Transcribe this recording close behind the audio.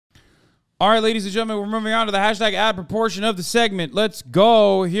All right, ladies and gentlemen, we're moving on to the hashtag ad proportion of the segment. Let's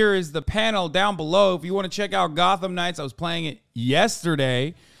go. Here is the panel down below. If you want to check out Gotham Knights, I was playing it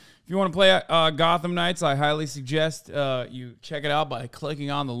yesterday. If you want to play Gotham Knights, I highly suggest you check it out by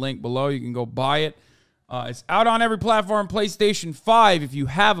clicking on the link below. You can go buy it. It's out on every platform. PlayStation 5, if you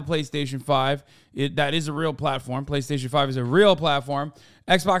have a PlayStation 5, that is a real platform. PlayStation 5 is a real platform.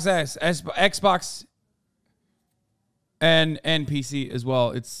 Xbox S, Xbox, and PC as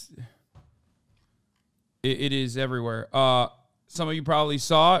well. It is everywhere. Some of you probably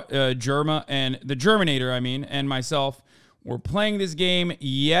saw Germa and the Germinator, and myself were playing this game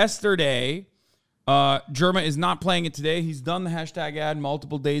yesterday. Germa is not playing it today. He's done the hashtag ad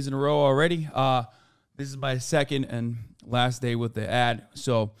multiple days in a row already. This is my second and last day with the ad,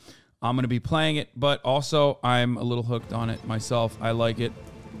 so I'm going to be playing it, but also I'm a little hooked on it myself. I like it.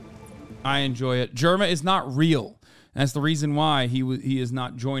 I enjoy it. Germa is not real. That's the reason why he is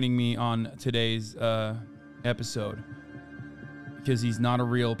not joining me on today's episode, because he's not a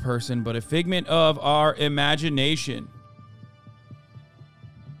real person, but a figment of our imagination.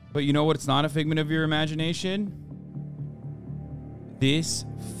 But you know what? It's not a figment of your imagination. This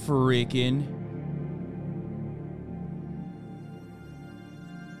freaking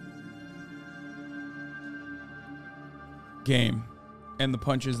game and the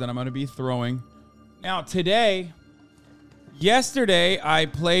punches that I'm going to be throwing. Now, yesterday, I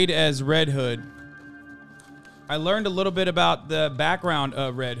played as Red Hood. I learned a little bit about the background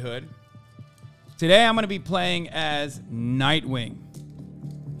of Red Hood. Today, I'm going to be playing as Nightwing.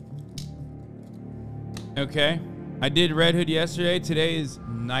 Okay? I did Red Hood yesterday. Today is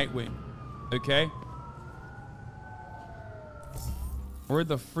Nightwing. Okay? Where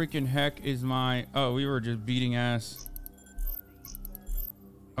the freaking heck is my... Oh, we were just beating ass.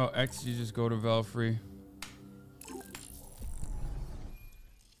 Oh, X, you just go to Velfrey.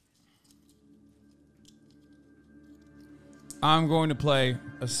 I'm going to play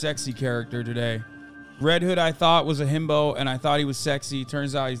a sexy character today. Red Hood I thought was a himbo, and I thought he was sexy.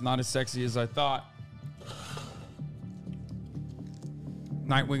 Turns out he's not as sexy as I thought.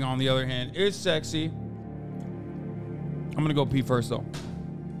 Nightwing, on the other hand, is sexy. I'm going to go pee first, though.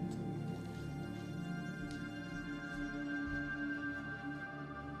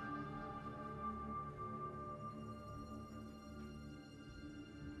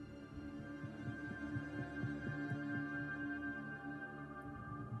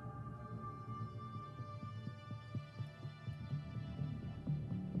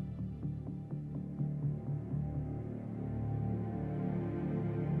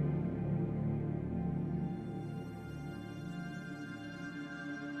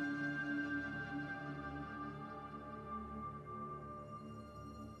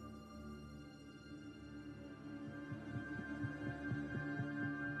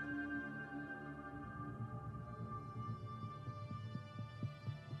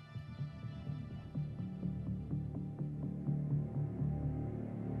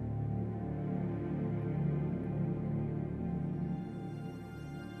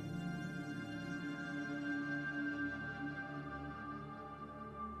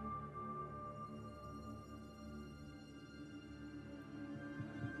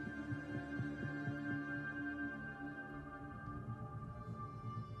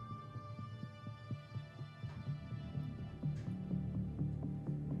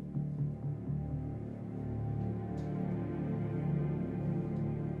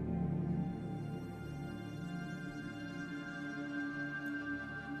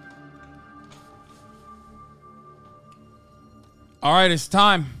 All right, it's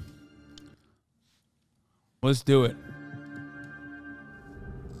time. Let's do it.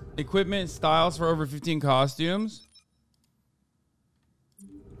 Equipment, styles for over 15 costumes.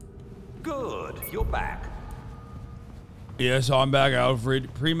 Good, you're back. Yes, I'm back,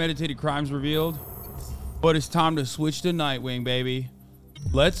 Alfred. Premeditated crimes revealed. But it's time to switch to Nightwing, baby.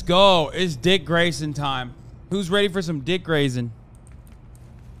 Let's go. It's Dick Grayson time. Who's ready for some Dick Grayson?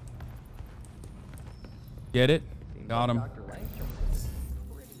 Get it? Got him.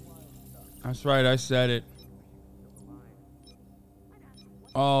 That's right, I said it.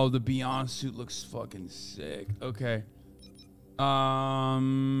 Oh, the Beyond suit looks fucking sick. Okay.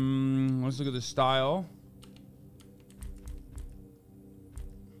 Let's look at the style.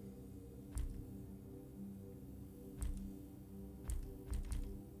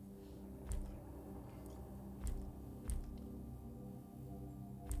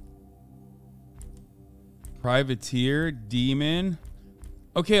 Privateer, Demon.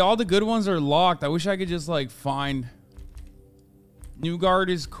 Okay, all the good ones are locked. I wish I could just, like, find... New Guard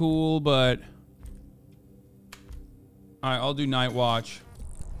is cool, but... Alright, I'll do Night Watch.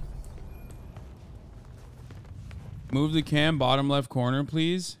 Move the cam bottom left corner,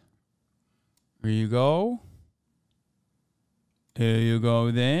 please. There you go. There you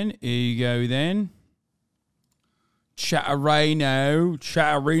go then. Here you go then. Chatterino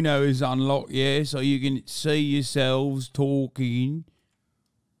is unlocked, yeah, so you can see yourselves talking.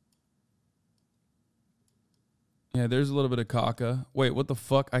 Yeah, there's a little bit of caca. Wait, what the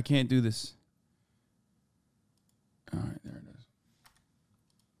fuck? I can't do this. All right, there it is.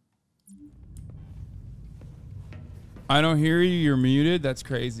 I don't hear you. You're muted. That's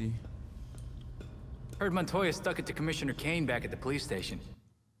crazy. Heard Montoya stuck it to Commissioner Kane back at the police station.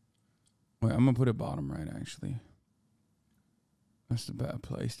 Wait, I'm gonna put it bottom right, actually. That's a better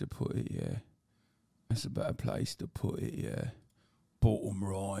place to put it, yeah. That's a better place to put it, yeah. Bottom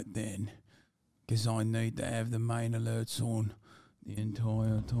right, then. Because I need to have the main alerts on the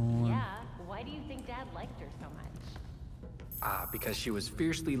entire time. Yeah, why do you think Dad liked her so much? Because she was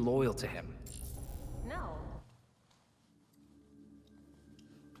fiercely loyal to him. No.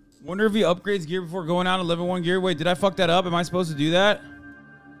 Wonder if he upgrades gear before going out on level 1 gear. Wait, did I fuck that up? Am I supposed to do that?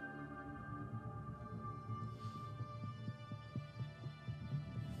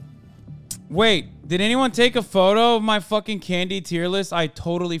 Wait, did anyone take a photo of my fucking candy tier list? I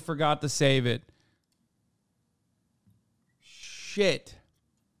totally forgot to save it. Shit.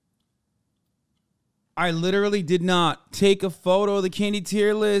 I literally did not take a photo of the candy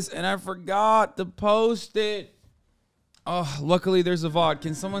tier list and I forgot to post it. Oh, luckily there's a VOD.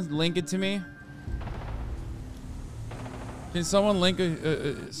 Can someone link it to me? Can someone link it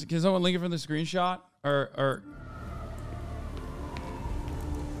from the screenshot? Or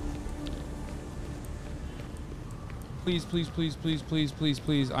please, please, please, please, please, please,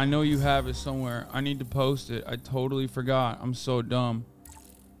 please. I know you have it somewhere. I need to post it. I totally forgot. I'm so dumb.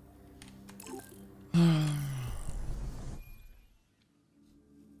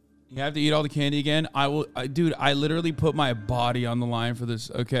 You have to eat all the candy again? Dude, I literally put my body on the line for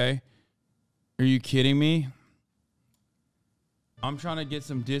this, okay? Are you kidding me? I'm trying to get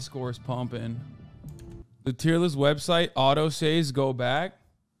some discourse pumping. The tier list website auto says go back.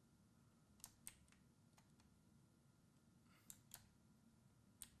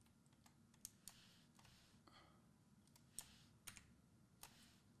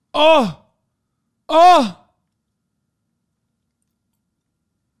 Oh! Oh!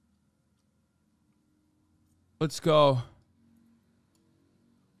 Let's go.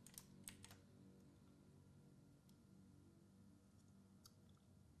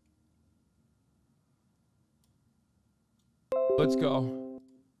 Let's go.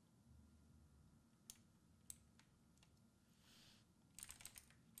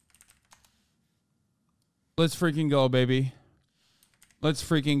 Let's freaking go, baby. Let's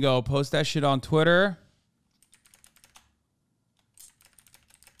freaking go. Post that shit on Twitter.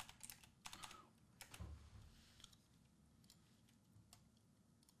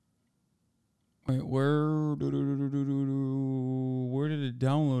 Wait, where did it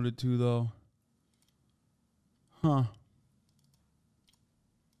download it to, though? Huh.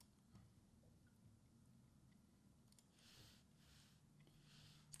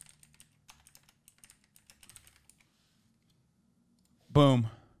 Boom.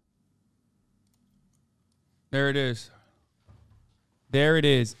 There it is. There it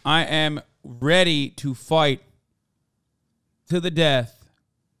is. I am ready to fight to the death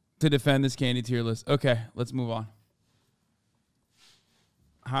to defend this candy tier list. Okay, let's move on.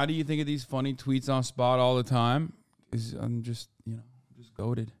 How do you think of these funny tweets on spot all the time? I'm just, just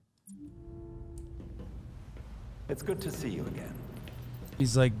goated. It's good to see you again.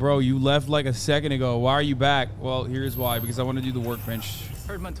 He's like, bro, you left like a second ago. Why are you back? Well, here's why. Because I want to do the workbench.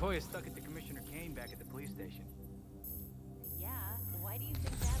 Heard Montoya stuck it to Commissioner Kane back at the police station. Yeah, why do you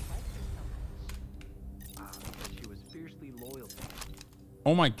think Dad liked her so much? Because she was fiercely loyal to him.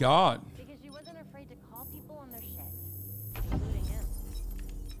 Oh my God. Because she wasn't afraid to call people on their shit, including him.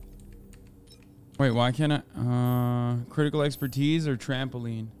 Wait, why can't I? Critical expertise or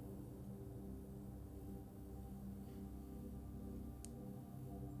trampoline?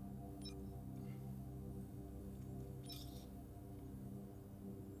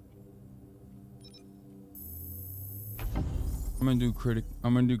 I'm gonna do critic.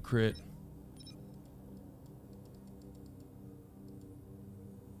 I'm gonna do crit.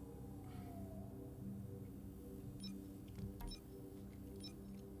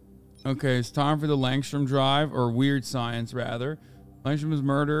 Okay, it's time for the Langstrom drive, or weird science, rather. Langstrom is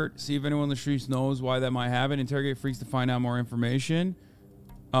murdered. See if anyone in the streets knows why that might happen. Interrogate freaks to find out more information.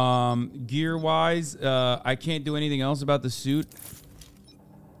 Gear-wise, I can't do anything else about the suit.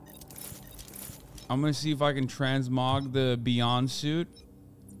 I'm going to see if I can transmog the Beyond suit.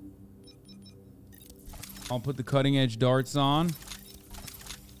 I'll put the cutting edge darts on.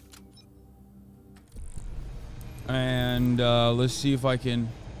 And let's see if I can...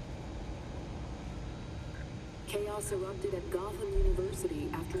 Chaos erupted at Gotham University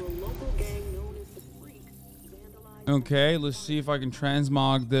after a local gang known as the Freak vandalized... Okay, let's see if I can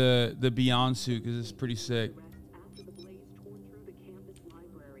transmog the Beyond suit, because it's pretty sick. After the blaze tore through the campus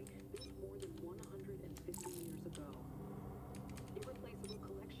library, this was more than 150 years ago. Irreplaceable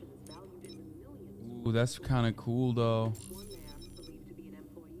collections valued in the millions. Ooh, that's kind of cool, though. One man, believed to be an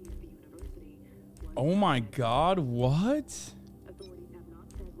employee of the university, was... Oh my god, what? Authorities have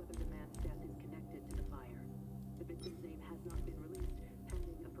not said whether the man's death is connected to the fire. The victim's name has not been released,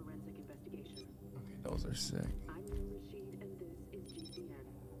 pending a forensic investigation. Okay, those are sick. I'm Nur Rashid, and this is GCN.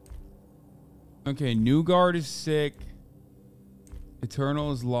 Okay, New Guard is sick.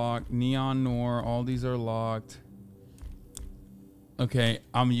 Eternal is locked. Neon Noir, all these are locked. Okay,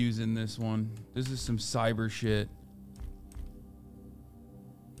 I'm using this one. This is some cyber shit.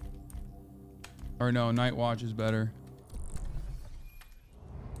 Or no, Night Watch is better.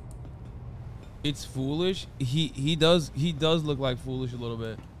 It's Foolish. He does look like Foolish a little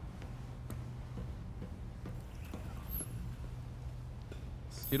bit.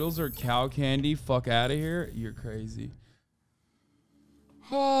 Skittles are cow candy. Fuck out of here. You're crazy.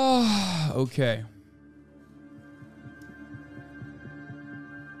 Okay.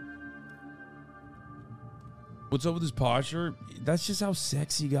 What's up with this posture? That's just how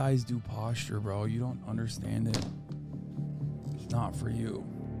sexy guys do posture, bro. You don't understand it. It's not for you.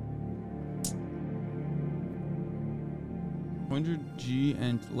 100G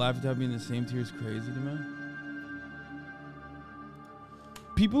and laptop being in the same tier is crazy to me.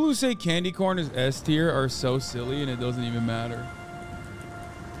 People who say candy corn is S tier are so silly and it doesn't even matter.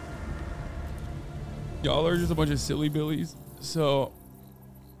 Y'all are just a bunch of silly billies. So,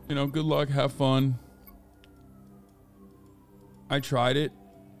 you know, good luck, have fun. I tried it.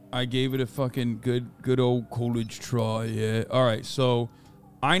 I gave it a fucking good old college try, yeah. All right, so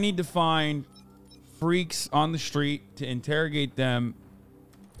I need to find freaks on the street to interrogate them.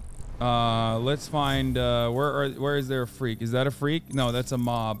 Let's find where is there a freak? Is that a freak? No, that's a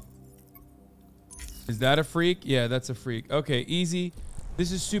mob. Is that a freak? Yeah, that's a freak. Okay, easy.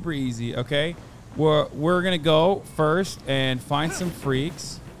 This is super easy, okay? We're gonna go first and find some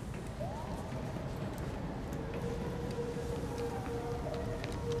freaks.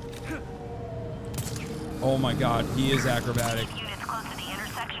 Oh my god, he is acrobatic. Units close to the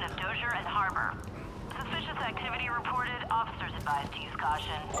intersection of Dozier and Harbor. Suspicious activity reported. Officers advised to use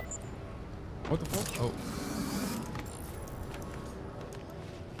caution. What the fuck? Oh.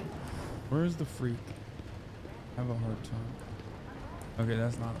 Where is the freak? I have a hard time. Okay,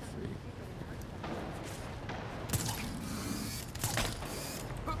 that's not a freak.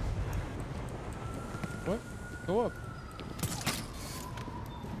 What? Go up.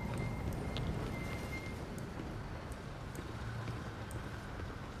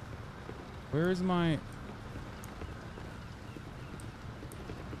 Where is my...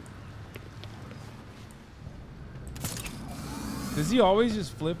 Does he always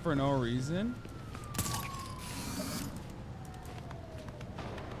just flip for no reason?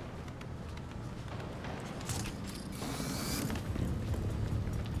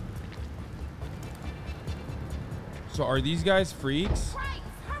 So are these guys freaks? Right,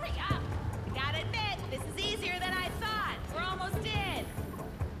 hurry up! Gotta admit, this is easier than I thought. We're almost in.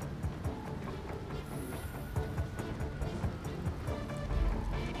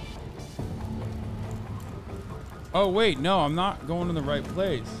 Oh wait, no, I'm not going to the right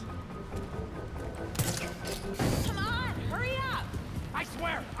place. Come on, hurry up! I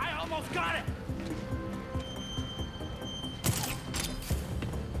swear, I almost got it!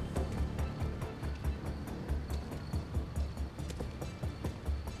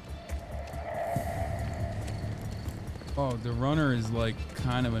 Oh, the runner is like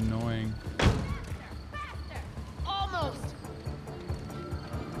kind of annoying. Almost!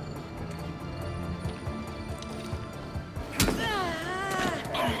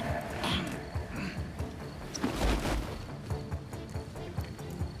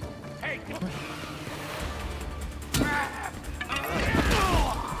 Hey!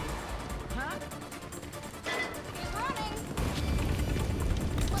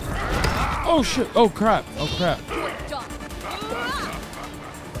 Oh shit! Oh crap! Oh crap!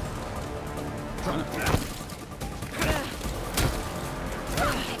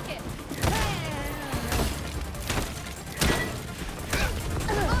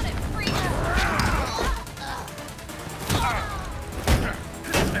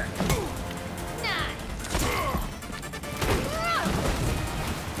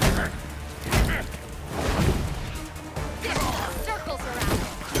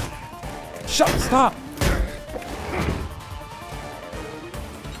 stop.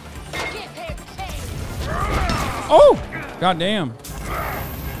 Oh! Goddamn.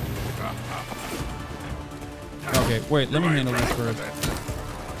 Okay, wait, let me handle this first.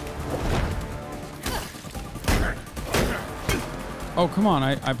 Oh, come on,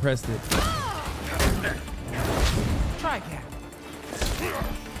 I pressed it. Try again.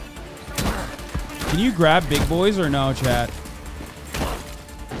 Can you grab big boys or no, chat?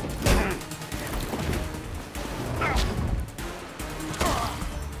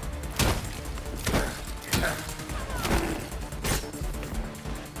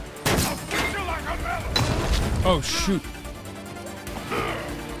 Oh, shoot.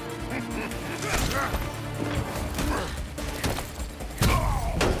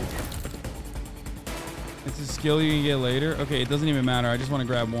 It's a skill you can get later. Okay, it doesn't even matter. I just want to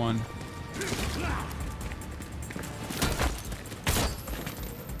grab one.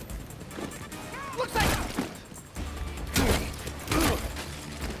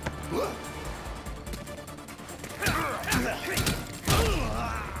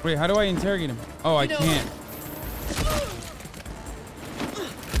 Wait, how do I interrogate him? Oh, I can't.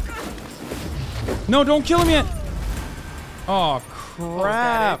 No, don't kill him yet. Oh,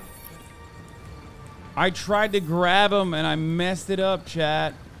 crap. I tried to grab him and I messed it up,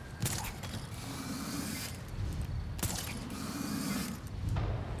 chat.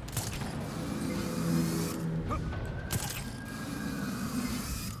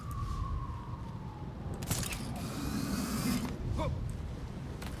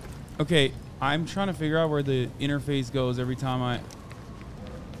 Okay, I'm trying to figure out where the interface goes every time I...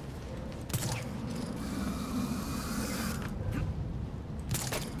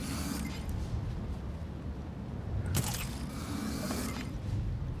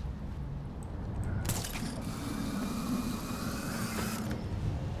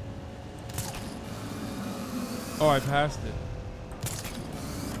 Oh, I passed it.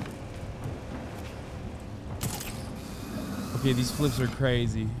 Okay, these flips are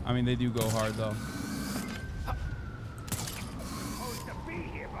crazy. I mean, they do go hard, though. Supposed to be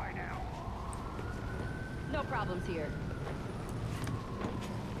here by now. No problems here.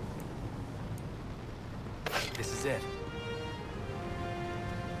 This is it.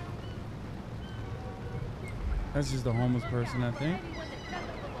 That's just a homeless person, I think.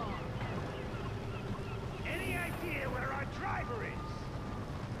 Any idea where our driver is?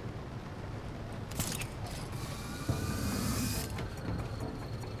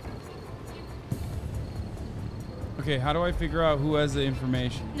 Okay, how do I figure out who has the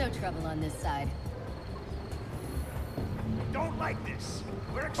information? No trouble on this side. Don't like this.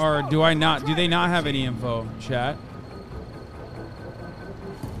 We're Or do I exposed. not? Do they not have any info, chat?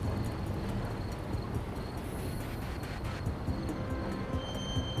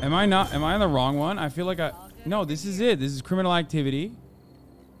 Am I not? Am I on the wrong one? I feel like I... No, this is it. This is criminal activity.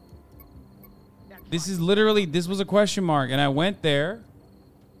 This is literally... This was a question mark, and I went there.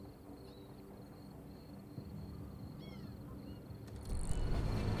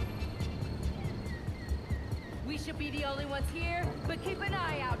 We should be the only ones here, but keep an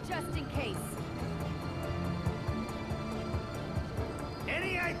eye out just in case.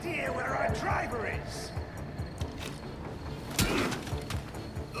 Any idea where our driver is?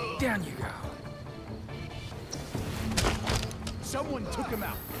 Down you go. Someone took him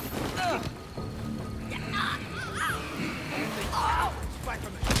out. Fight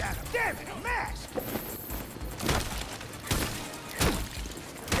from the shadow. Damn it, a mask!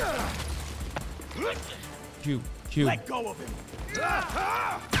 Q. Q. Let go of him.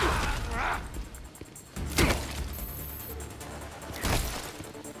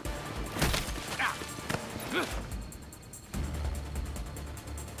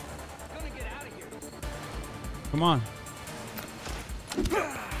 Come on.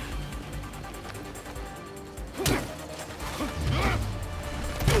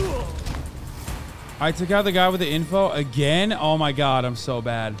 I took out the guy with the info again. Oh my god, I'm so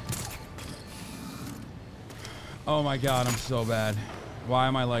bad. Oh my god, I'm so bad. Why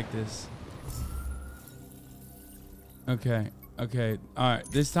am I like this? Okay. Okay. All right.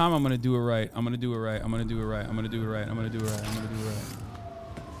 This time I'm going to do it right. I'm going to do it right. I'm going to do it right. I'm going to do it right. I'm going to do it right. I'm going to do it right.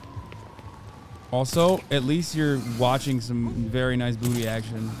 Also, at least you're watching some very nice booty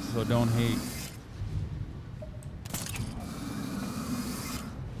action, so don't hate.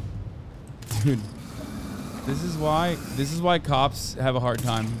 Dude, this is why cops have a hard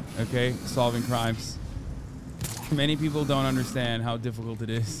time, okay, solving crimes. Many people don't understand how difficult it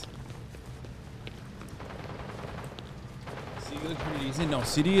is. City looks pretty decent. No,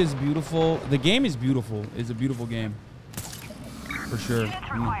 City is beautiful. The game is beautiful. It's a beautiful game. For sure. Units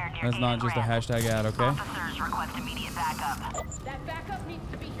required near That's not Daily just a Grant. hashtag ad, okay? Officers request immediate backup. That backup needs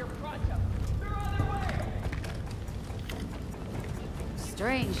to be here pronto. They're on their way.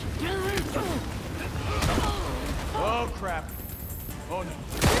 Strange. Oh, crap. Oh, no.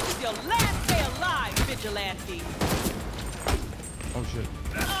 This is your last day alive, vigilante. Oh shit.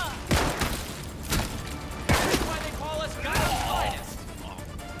 That's why they call us Gotham's finest.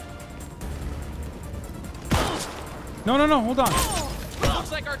 No, no, no, hold on.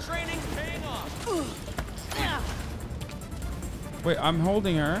 Looks like our training's paying off. Wait, I'm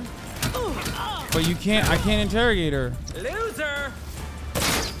holding her. But you can't, I can't interrogate her. Loser.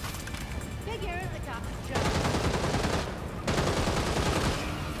 Figure the top is joke.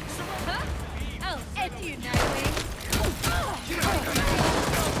 Huh? Oh, it's you, Nightwing.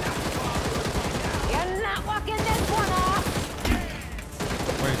 You're not walking this one off.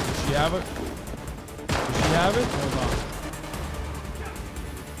 Wait, does she have it? Does she have it? Hold on.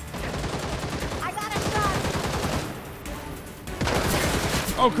 I got a shot.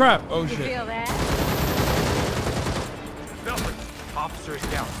 Oh crap. Oh You shit. feel that? Belford, officers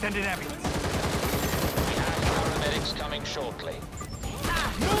down. Send an ambulance. We have paramedics coming shortly.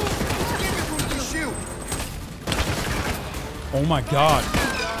 Shoot! Oh my god.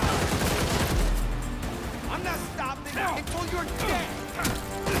 I'm not stopping until you're dead!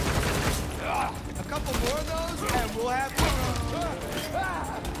 A couple more of those, and we'll have...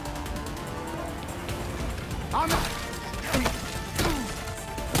 I'm not...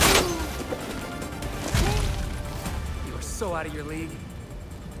 You are so out of your league.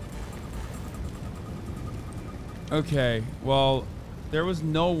 Okay, well, there was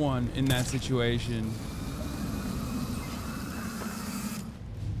no one in that situation.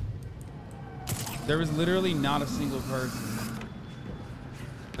 There was literally not a single person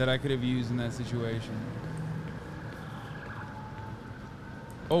that I could have used in that situation.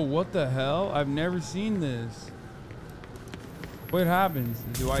 Oh, what the hell? I've never seen this. What happens?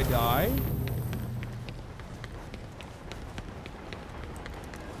 Do I die?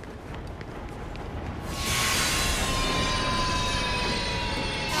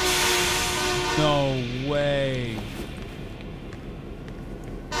 No way.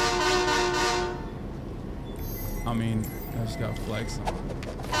 I mean, I just got flex on.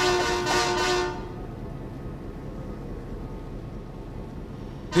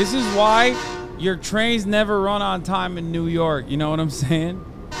 This is why your trains never run on time in New York. You know what I'm saying?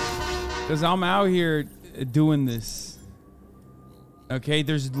 Because I'm out here doing this. Okay,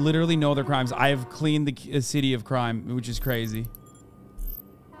 there's literally no other crimes. I have cleaned the city of crime, which is crazy.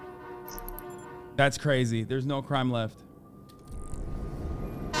 That's crazy. There's no crime left.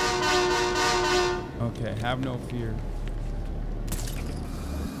 Okay, have no fear.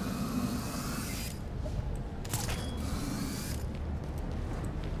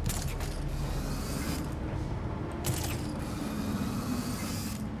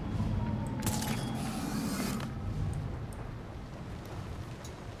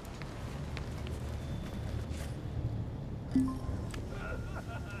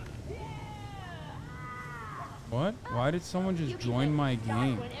 What? Why did someone just join my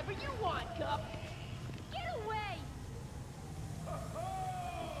game? Whenever you want, Cup. Get away!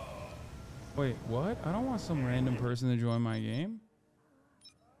 Wait, what? I don't want some random person to join my game.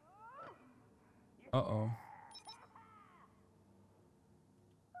 Uh-oh.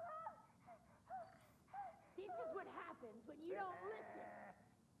 This is what happens when you don't listen.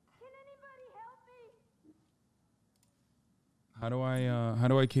 Can anybody help me? How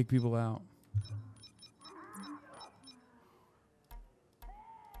do I kick people out?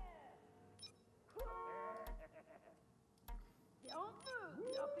 Don't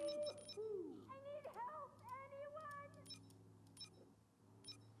move, Duffy. I need help, anyone?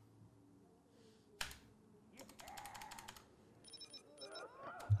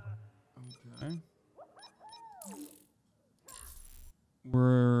 Okay.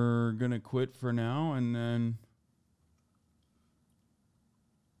 We're gonna quit for now and then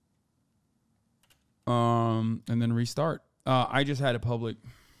restart. I just had a public.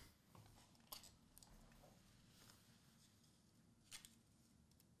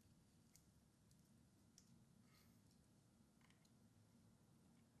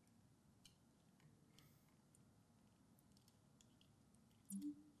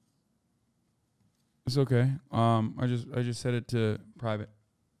 It's okay. I just set it to private.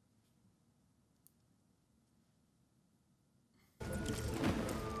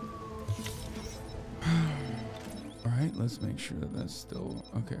 All right, let's make sure that that's still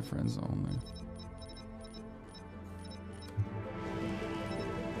okay. Friends only.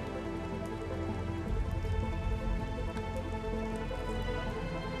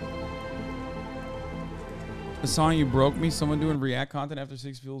 Hasan, you broke me. Someone doing React content after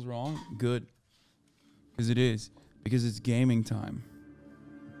 6 feels wrong. Good. Because it is. Because it's gaming time.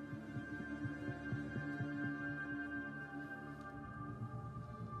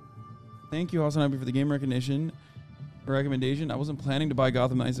 Thank you, HasanAbi, for the game recommendation. I wasn't planning to buy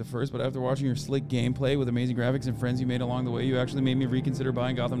Gotham Knights at first, but after watching your slick gameplay with amazing graphics and friends you made along the way, you actually made me reconsider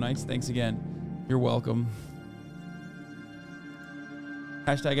buying Gotham Knights. Thanks again. You're welcome.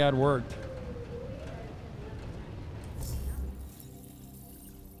 Hashtag ad worked.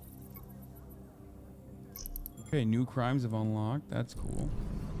 Okay, new crimes have unlocked. That's cool.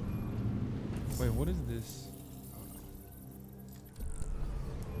 Wait, what is this?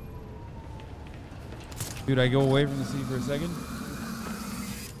 Dude, I go away from the city for a second.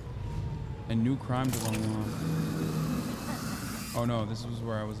 And new crimes have unlocked. Oh no, this was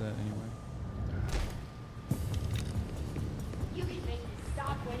where I was at anyway. You can make me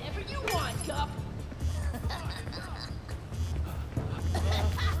stop whenever you want, Cup.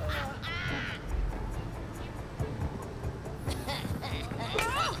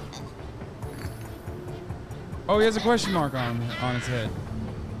 Oh, he has a question mark on his head.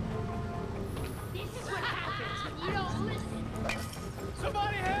 This is what happens when you don't listen.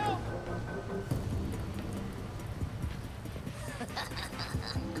 Somebody help!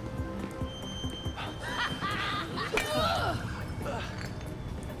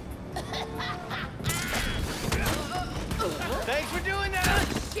 Thanks for doing that!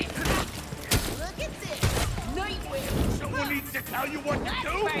 Shit! Look at this! Nightwing! Someone needs to tell you what to Let's do!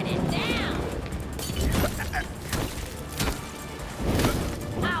 burn it down!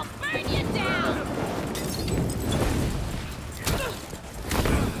 I'll burn you down!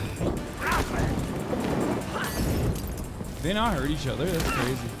 They not hurt each other. That's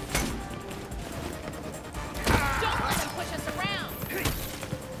crazy. Don't let him push us around!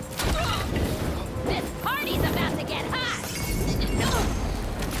 This party's about to get hot!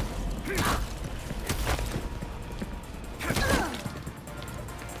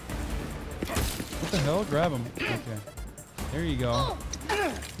 What the hell? Grab him. Okay. There you go.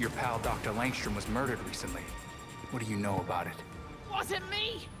 Your pal Dr. Langstrom was murdered recently. What do you know about it? Wasn't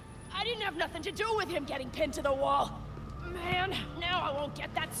me! I didn't have nothing to do with him getting pinned to the wall. Man, now I won't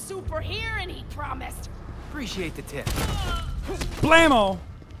get that super hearing he promised. Appreciate the tip. Blammo!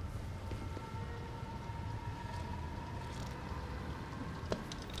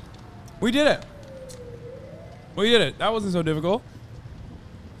 We did it. We did it. That wasn't so difficult.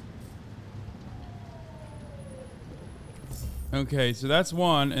 Okay, so that's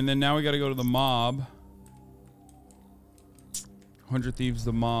one, and then now we got to go to the mob. 100 Thieves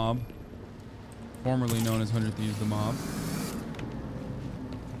the Mob. Formerly known as 100 Thieves the Mob.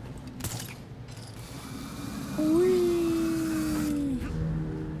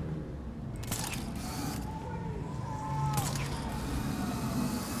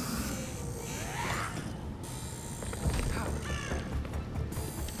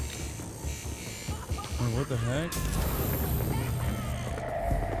 Wait, what the heck?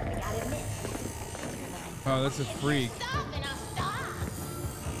 Oh, that's a freak.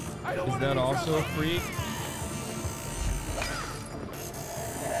 Is that also a freak?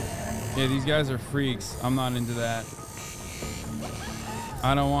 Yeah, these guys are freaks. I'm not into that.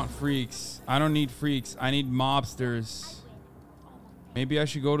 I don't want freaks. I don't need freaks. I need mobsters. Maybe I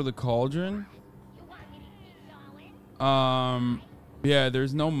should go to the cauldron? Yeah,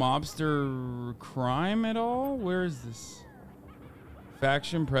 there's no mobster crime at all? Where is this?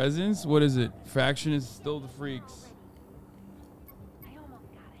 Faction presence? What is it? Faction is still the freaks.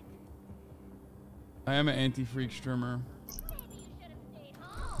 I am an anti-freak streamer.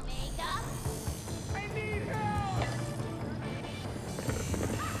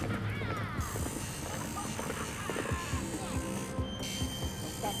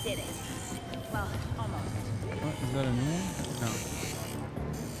 That did it. Well, almost. What, is that a new one?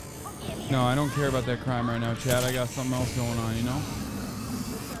 No. No, I don't care about that crime right now, Chad. I got something else going on, you know?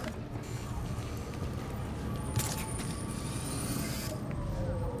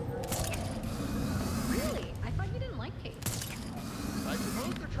 Really? I thought you didn't like Kate. I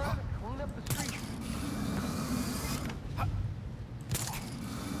suppose they're trying to clean up the street.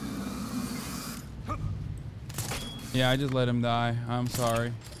 Yeah, I just let him die. I'm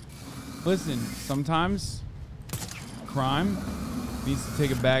sorry. Listen, sometimes crime needs to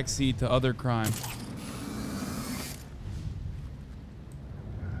take a back seat to other crime.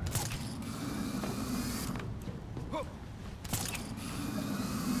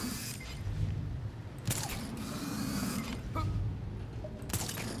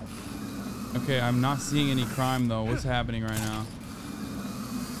 Okay, I'm not seeing any crime though. What's happening right now?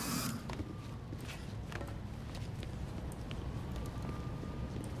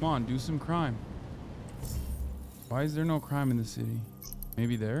 Come on, do some crime. Why is there no crime in the city?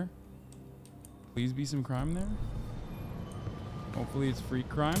 Maybe there? Please be some crime there? Hopefully it's free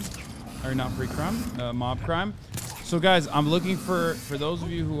crime. Or not free crime, mob crime. So guys, I'm looking for those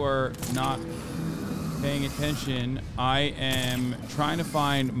of you who are not paying attention, I am trying to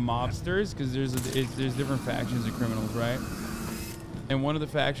find mobsters because there's different factions of criminals, right? And one of the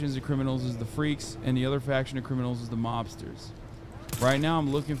factions of criminals is the freaks, and the other faction of criminals is the mobsters. Right now,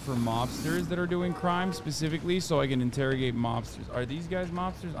 I'm looking for mobsters that are doing crime specifically so I can interrogate mobsters. Are these guys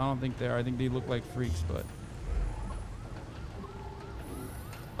mobsters? I don't think they are. I think they look like freaks, but...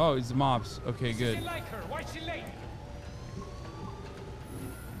 Oh, it's mobs. Okay, good. She like her. Why she late?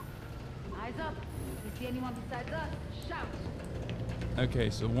 Eyes up. You see anyone besides us? Shout. Okay,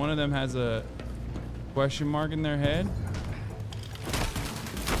 so one of them has a question mark in their head.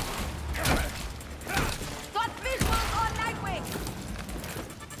 Got visuals on Nightwing!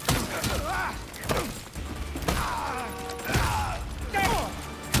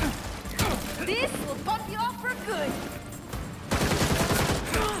 This will bump you off for good.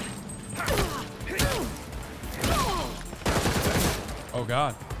 Oh,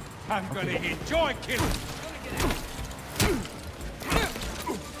 God. I'm gonna enjoy killing.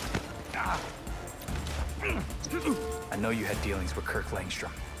 I know you had dealings with Kirk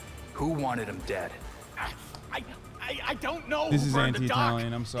Langstrom. Who wanted him dead? I don't know. This who is burned the dock.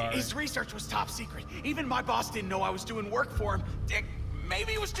 anti-Italian, I'm sorry. His research was top secret. Even my boss didn't know I was doing work for him.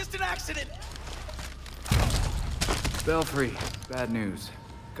 Maybe it was just an accident. Belfry, bad news.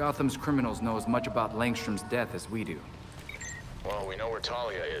 Gotham's criminals know as much about Langstrom's death as we do. Well, we know where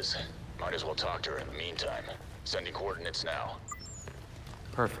Talia is. Might as well talk to her in the meantime. Sending coordinates now.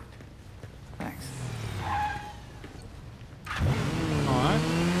 Perfect. Thanks. All right.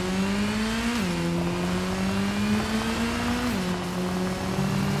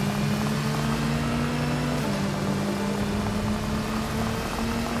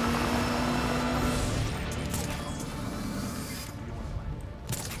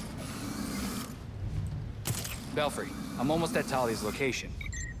 Belfry, I'm almost at Talia's location.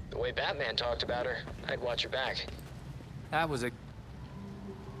 The way Batman talked about her, I'd watch your back. That was a...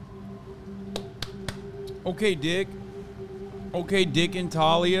 Okay, Dick. Okay, Dick and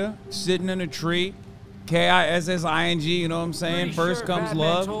Talia sitting in a tree. K-I-S-S-I-N-G, you know what I'm saying? Pretty First sure comes Batman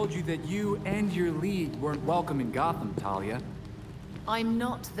love. told you that you and your league weren't welcome in Gotham, Talia. I'm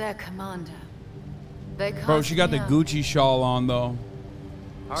not their commander. They Bro, cast she got me the out. Gucci shawl on, though.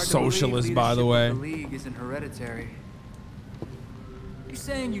 Hard to Socialist, believe by the way. leadership of the league isn't hereditary. You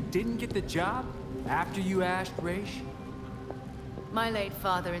saying you didn't get the job after you asked Raish? My late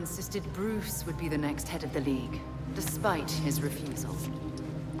father insisted Bruce would be the next head of the League, despite his refusal.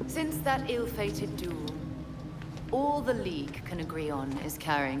 Since that ill-fated duel, all the League can agree on is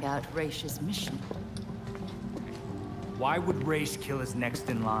carrying out Raish's mission. Why would Raish kill his next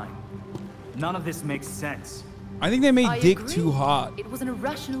in line? None of this makes sense. I think they made I Dick agree. too hot. It was an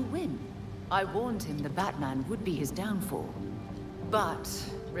irrational whim. I warned him the Batman would be his downfall. But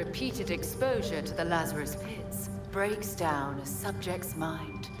repeated exposure to the Lazarus Pits breaks down a subject's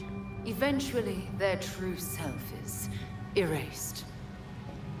mind. Eventually, their true self is erased.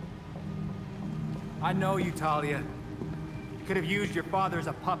 I know you, Talia. You could have used your father as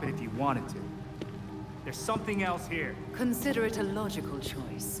a puppet if you wanted to. There's something else here. Consider it a logical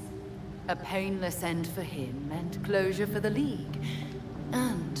choice. A painless end for him and closure for the League.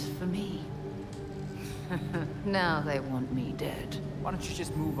 And for me. Now they want me dead. Why don't you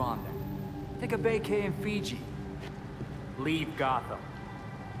just move on then? Take a vacay in Fiji. Leave Gotham.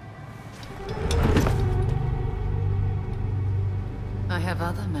 I have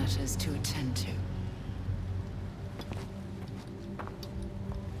other matters to attend to.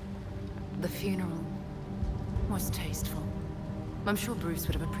 The funeral was tasteful. I'm sure Bruce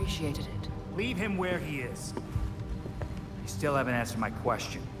would have appreciated it. Leave him where he is. You still haven't answered my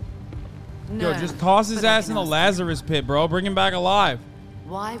question. Yo, No, just toss his but I ass can in the ask Lazarus pit, bro. Bring him back alive.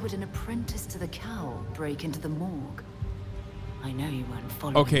 Why would an apprentice to the cowl break into the morgue? I know you weren't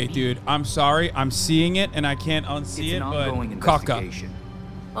following Okay, me. dude. I'm sorry. I'm seeing it, and I can't unsee It's it, an but ongoing caca. investigation.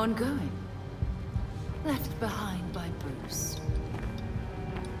 Ongoing. Left behind by Bruce.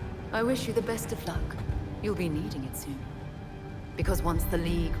 I wish you the best of luck. You'll be needing it soon. Because once the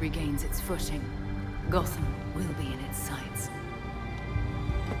League regains its footing, Gotham will be in its sights.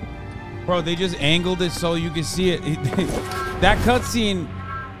 Bro, they just angled it so you can see it. That cutscene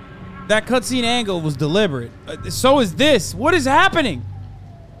angle was deliberate. So is this. What is happening?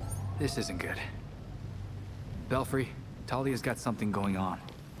 This isn't good. Belfry, Talia's got something going on.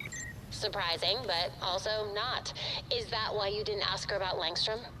 Surprising, but also not. Is that why you didn't ask her about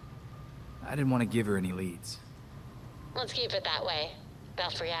Langstrom? I didn't want to give her any leads. Let's keep it that way.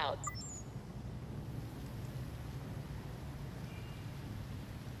 Belfry out.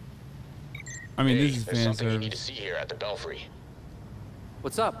 I mean, hey, this is there's fan something you need to service. see here at the Belfry.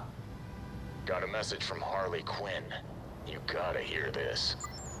 What's up? Got a message from Harley Quinn. You gotta hear this.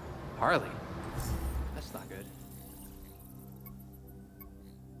 Harley? That's not good.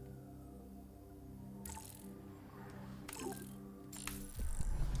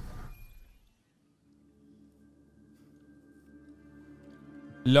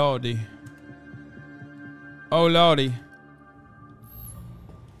 Lordy. Oh, Lordy.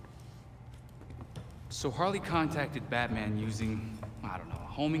 So Harley contacted Batman using, I don't know, a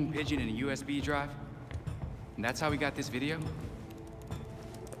homing pigeon and a USB drive? And that's how we got this video?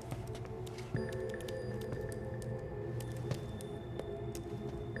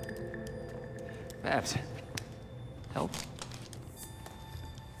 Babs, help?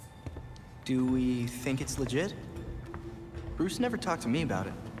 Do we think it's legit? Bruce never talked to me about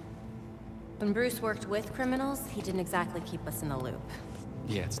it. When Bruce worked with criminals, he didn't exactly keep us in the loop.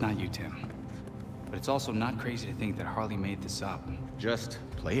 Yeah, it's not you, Tim. But it's also not crazy to think that Harley made this up. Just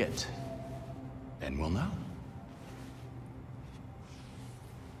play it. Then we'll know.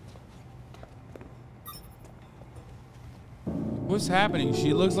 What's happening?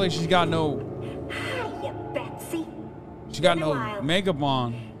 She looks like she's got no... Hiya, Betsy. She got Been a no while. makeup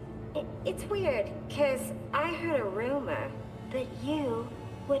on. It's weird, because I heard a rumor that you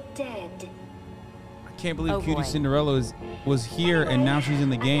were dead. I can't believe Oh, Cutie boy. Cinderella was here and now she's in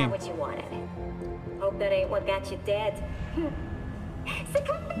the I game. got what you wanted. Hope that ain't what got you dead. So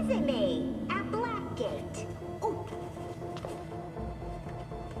come visit me at Blackgate. Ooh.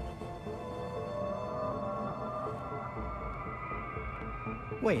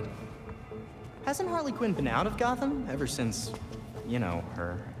 Wait, hasn't Harley Quinn been out of Gotham ever since, you know,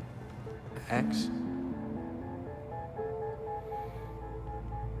 her ex?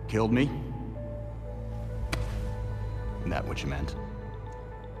 Killed me? Isn't that what you meant?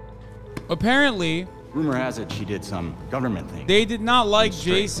 Apparently, rumor has it she did some government thing. they did not like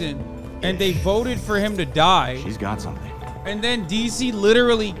Jason and they voted for him to die. She's got something. And then DC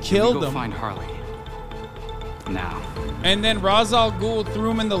literally killed him. Find Harley. Now. And then Ra's al Ghul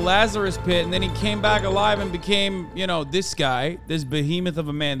threw him in the Lazarus pit, and then he came back alive and became, you know, this guy, this behemoth of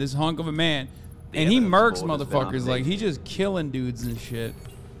a man, this hunk of a man. And he murks motherfuckers, like he just killing dudes and shit.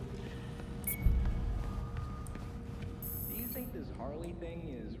 Do you think this Harley thing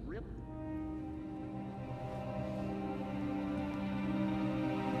is real?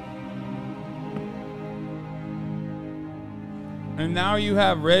 And now you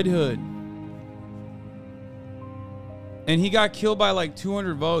have Red Hood. And he got killed by like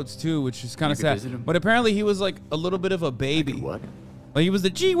 200 votes too, which is kind of could sad. visit him. But apparently he was like a little bit of a baby. What? Like he was the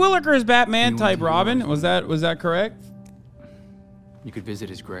G. Willikers Batman type Robin. Was that correct? You could visit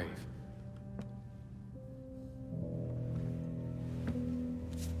his grave.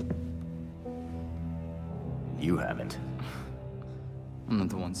 You haven't. I'm not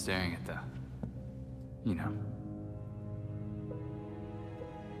the one staring at the... you know.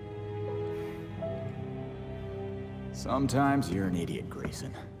 Sometimes you're an idiot,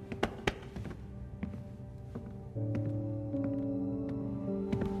 Grayson.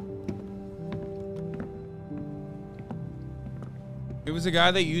 It was a guy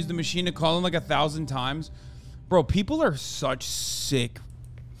that used the machine to call him like 1,000 times. Bro, people are such sick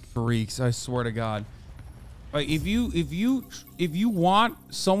freaks, I swear to God. Like if you want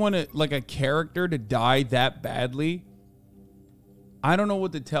someone to, like a character to die that badly, I don't know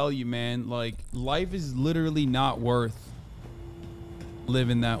what to tell you, man. Like life is literally not worth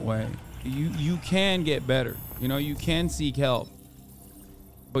living that way. You can get better. You know, you can seek help.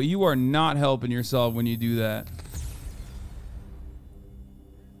 But you are not helping yourself when you do that.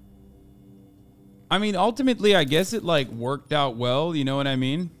 I mean, ultimately, I guess it like worked out well. You know what I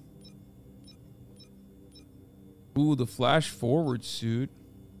mean? Ooh, the flash forward suit.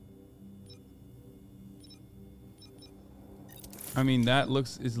 I mean, that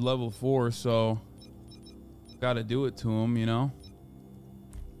is level 4, so got to do it to him, you know?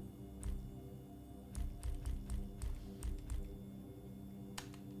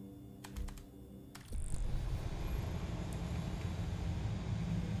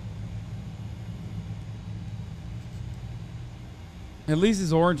 At least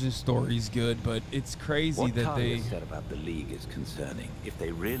his origin story is good, but it's crazy what that Talia they... said about the League is concerning. If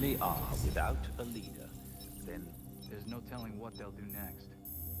they really are without a leader, then There's no telling what they'll do next.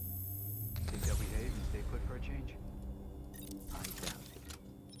 Think they'll behave and stay put for a change? I doubt it.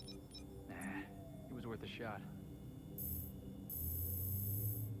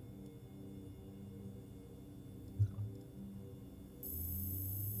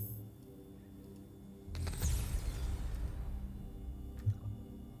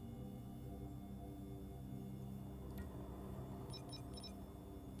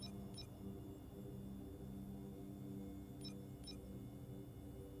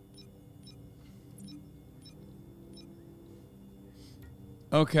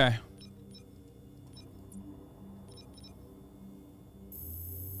 Okay.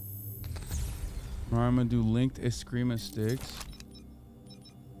 All right, I'm gonna do linked Eskrima sticks.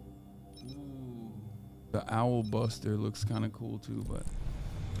 Ooh. The Owl Buster looks kind of cool too, but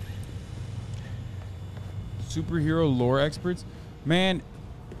superhero lore experts, man.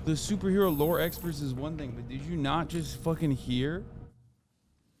 The superhero lore experts is one thing, but did you not just fucking hear?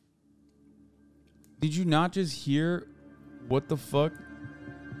 Did you not just hear what the fuck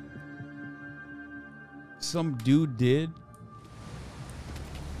some dude did?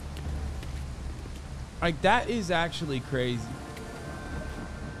 Like, that is actually crazy.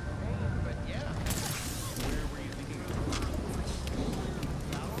 But yeah. Where were you thinking?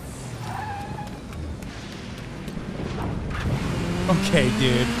 Okay,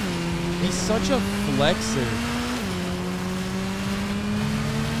 dude. He's such a flexer.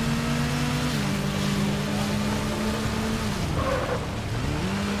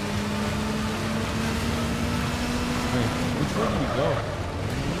 Wait, which way did he go?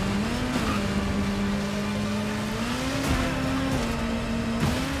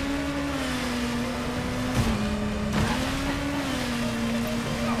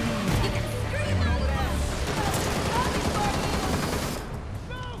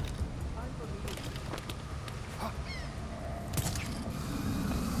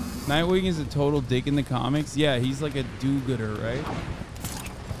 Nightwing is a total dick in the comics. Yeah, he's like a do-gooder, right?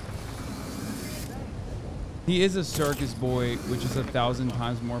 He is a circus boy, which is 1,000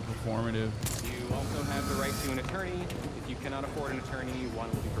 times more performative. You also have the right to an attorney. If you cannot afford an attorney, one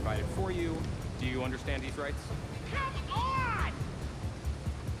will be provided for you. Do you understand these rights? Come on!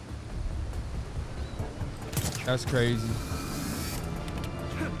 That's crazy.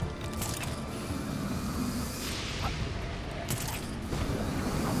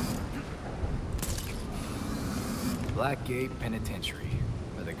 Blackgate Penitentiary,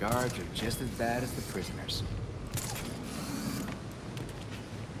 where the guards are just as bad as the prisoners.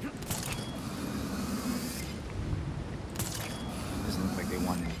 Doesn't look like they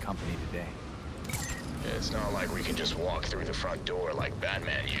want any company today. Yeah, it's not like we can just walk through the front door like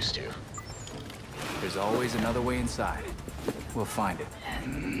Batman used to. There's always another way inside. We'll find it.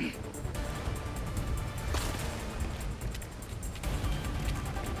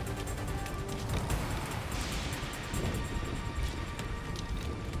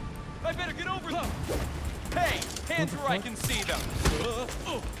 I better get over them. Hey, hands where I can see them.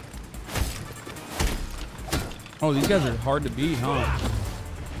 Oh, these guys are hard to beat, huh?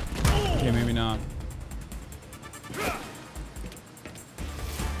 Okay, maybe not.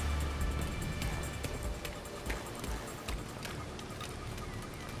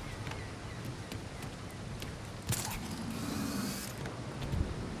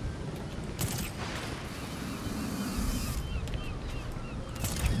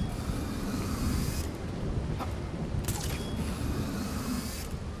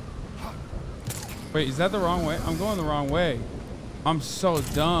 Wait, is that the wrong way? I'm going the wrong way. I'm so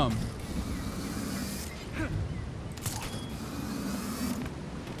dumb.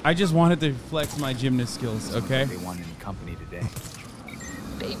 I just wanted to flex my gymnast skills, okay? They want any company today.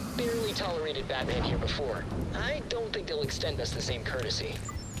 They barely tolerated Batman here before. I don't think they'll extend us the same courtesy.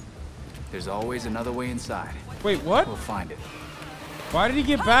 There's always another way inside. Wait, what? We'll find it. Why did he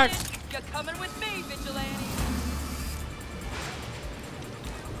get back? You're coming with me, vigilante.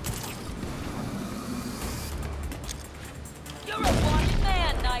 You're a wanted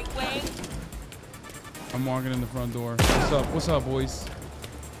man, Nightwing. I'm walking in the front door. What's up? What's up, boys?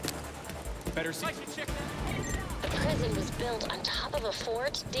 Better see. The prison was built on top of a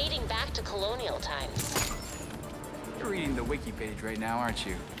fort dating back to colonial times. You're reading the wiki page right now, aren't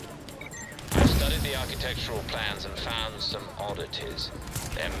you? I studied the architectural plans and found some oddities.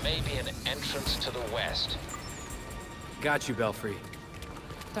 There may be an entrance to the west. Got you, Belfry.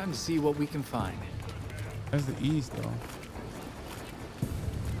 Time to see what we can find. That's the east, though.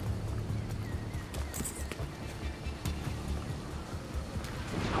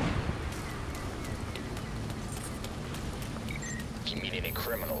 If you meet any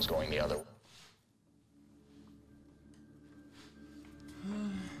criminals going the other way.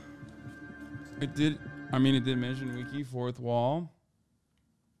 It did mention wiki, fourth wall.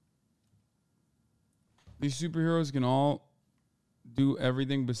 These superheroes can all do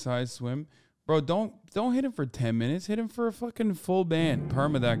everything besides swim. Bro, don't hit him for 10 minutes. Hit him for a fucking full ban.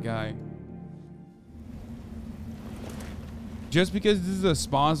 Perma that guy. Just because this is a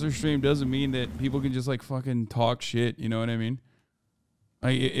sponsor stream doesn't mean that people can just like fucking talk shit. You know what I mean?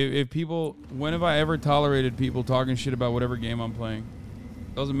 Like if people, when have I ever tolerated people talking shit about whatever game I'm playing?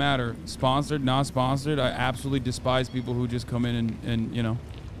 Doesn't matter. Sponsored, not sponsored. I absolutely despise people who just come in and you know,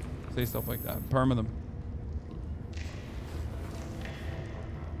 say stuff like that. Perma them.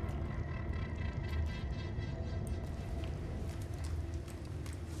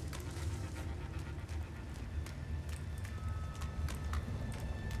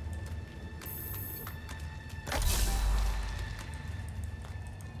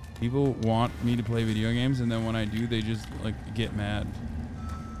 People want me to play video games, and then when I do, they just like get mad.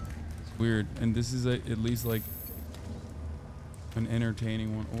 It's weird. And this is at least like an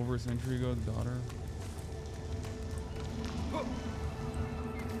entertaining one. Over a century ago, the daughter.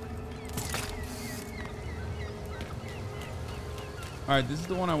 All right, this is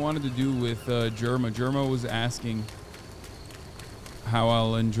the one I wanted to do with Germa. Germa was asking how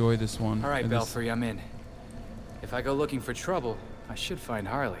I'll enjoy this one. All right, Belfry, I'm in. If I go looking for trouble, I should find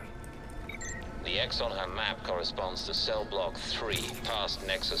Harley. The X on her map corresponds to cell block 3, past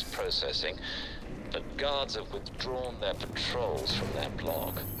Nexus processing. But guards have withdrawn their patrols from that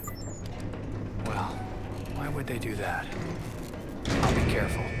block. Well, why would they do that? I'll be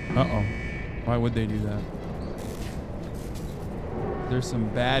careful. Uh-oh. Why would they do that? There's some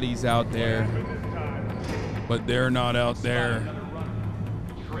baddies out there, but they're not out there.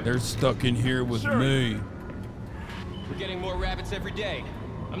 They're stuck in here with me. We're getting more rabbits every day.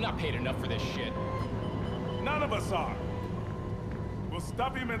 I'm not paid enough for this shit. None of us are. We'll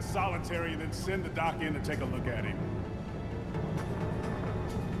stuff him in solitary and then send the doc in to take a look at him.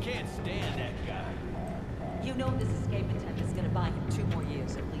 Can't stand that guy. You know this escape attempt is gonna buy him 2 more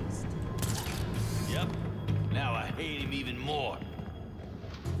years at least. Yep. Now I hate him even more.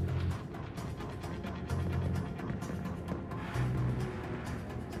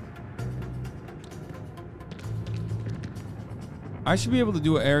 I should be able to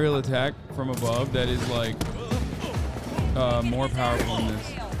do an aerial attack from above that is like more powerful than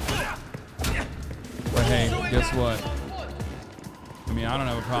this. But hey, guess what? I mean, I don't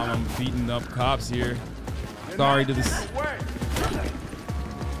have a problem beating up cops here. Sorry to this.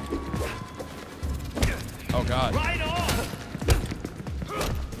 Oh God.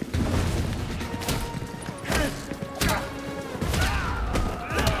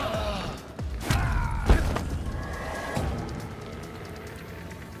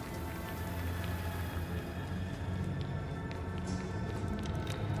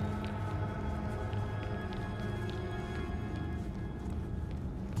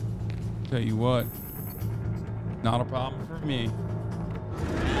 Tell you what, not a problem for me.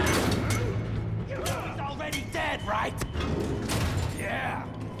 He's already dead, right? Yeah,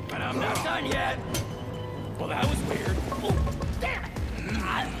 but I'm not done yet. Well, that was weird. Oh, damn it!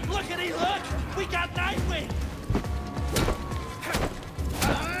 Lookity look! We got Nightwing!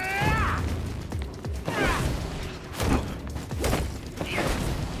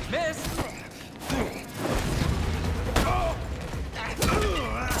 Miss!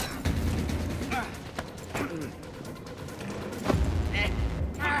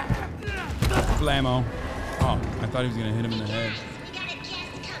 Blammo. Oh, I thought he was gonna hit him in the head. We got a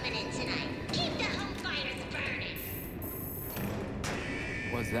guest coming in tonight. Keep the home fires burning.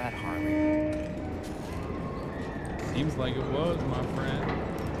 Was that Harley? Seems like it was, my friend.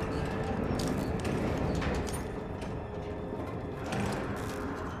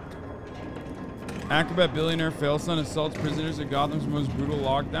 Acrobat billionaire Failson assaults prisoners at Gotham's most brutal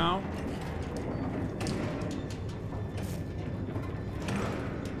lockdown.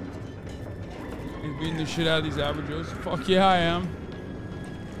 He's beating the shit out of these average Joes. Fuck yeah, I am.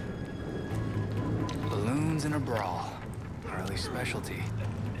 Balloons in a brawl. Harley's specialty.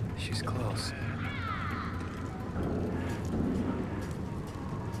 She's close.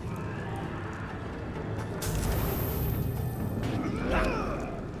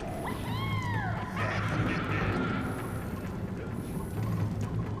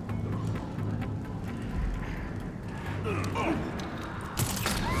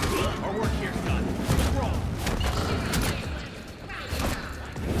 Our work here's done. Let's roll.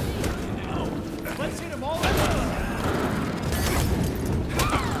 Let's hit them all at once.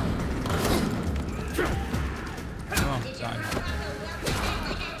 Oh, God.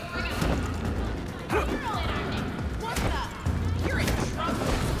 What the? You're in trouble.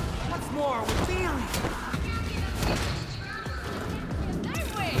 What's more, we're feeling.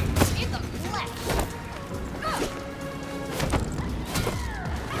 Nightwing, in the flesh.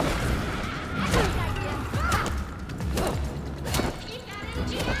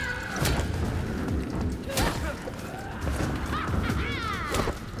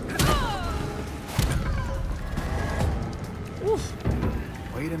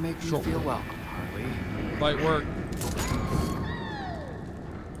 Way to make me feel welcome, Harley. Light work.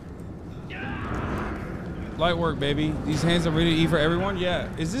 Light work, baby. These hands are ready to eat for everyone. Yeah.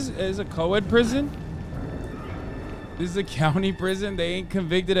 Is a co-ed prison? This is a county prison. They ain't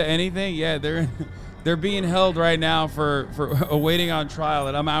convicted of anything. Yeah, they're being held right now for awaiting on trial,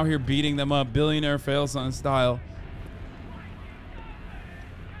 and I'm out here beating them up, billionaire fail son style.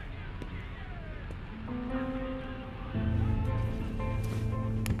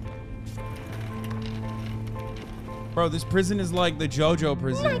 Bro, this prison is like the JoJo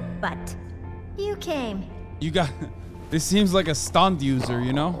prison. But you came. You got. This seems like a stunt user,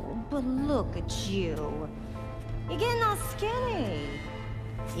 you know? But look at you. You're getting all skinny.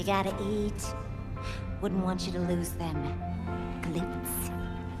 You gotta eat. Wouldn't want you to lose them glutes.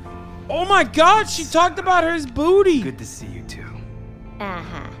 Oh my God, she talked about his booty. Good to see you too.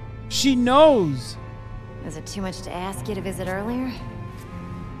 Uh-huh. She knows. Is it too much to ask you to visit earlier?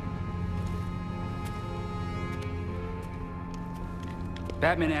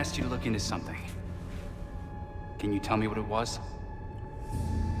 Batman asked you to look into something. Can you tell me what it was?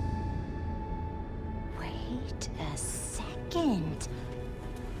 Wait a second.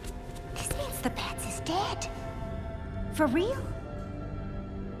 This means the Bats is dead. For real?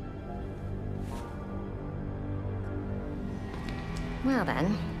 Well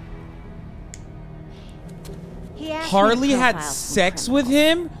then. He asked Harley me to had profile some sex with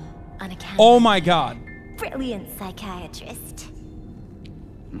criminals. him? Oh my God. Brilliant psychiatrist.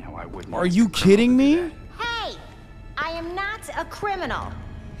 No, I wouldn't. Are you kidding me? Hey! I am not a criminal.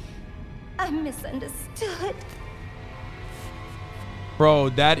 I misunderstood. Bro,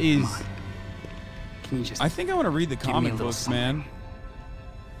 that is. Can you just I think I want to read the give me a comic little books, something? man.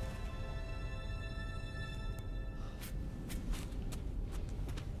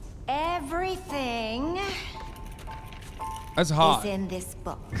 Everything That's hot. is in this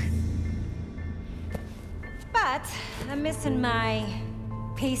book. But I'm missing my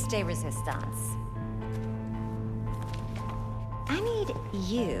piece de resistance. I need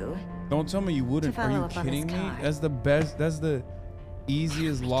you. Don't tell me you wouldn't. To Are you follow up on kidding this me? card. That's the best. That's the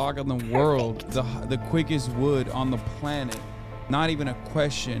easiest log in the world. The quickest wood on the planet. Not even a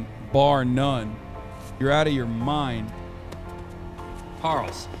question, bar none. You're out of your mind.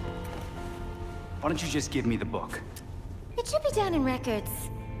 Harles, why don't you just give me the book? It should be down in records.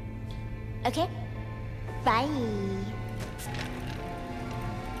 Okay? Bye.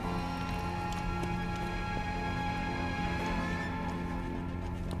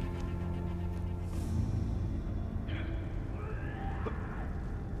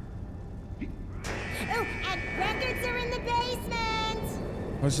 Oh, and records are in the basement!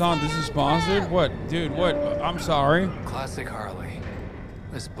 Hasan, this is sponsored? What? Dude, what? I'm sorry. Classic Harley.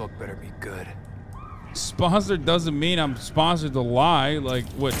 This book better be good. Sponsored doesn't mean I'm sponsored to lie. Like,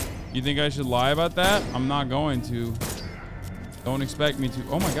 what? You think I should lie about that? I'm not going to. Don't expect me to.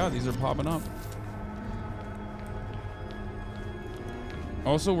 Oh my God, these are popping up.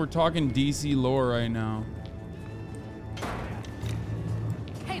 Also, we're talking DC lore right now.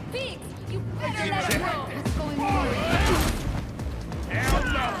 Hey, Biggs, you better let him go. What's going on? Hell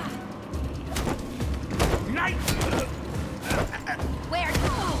no! Night! Where?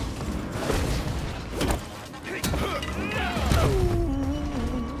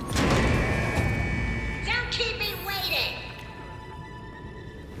 Don't keep me waiting!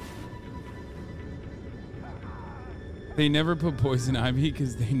 They never put Poison Ivy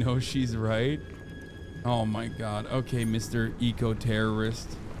because they know she's right. Oh my God. Okay, Mr.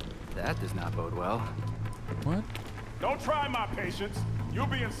 Eco-terrorist. That does not bode well. What? Don't try my patience. You'll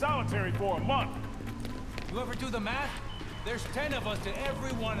be in solitary for a month. You ever do the math? There's 10 of us to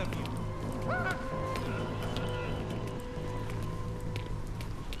every one of you.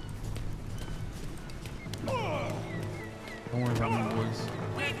 Don't worry about me, boys.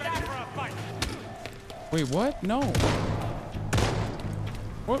 Leave that for a fight. Wait, what? No.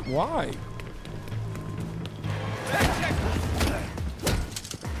 What? Why?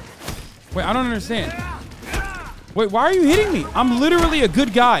 Wait, I don't understand. Wait, why are you hitting me? I'm literally a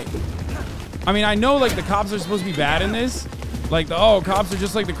good guy. I mean, I know, like, the cops are supposed to be bad in this. Like, cops are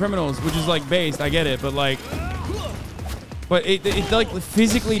just like the criminals, which is, like, based. I get it, but, like... But it like,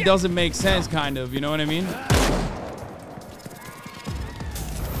 physically doesn't make sense, kind of. You know what I mean?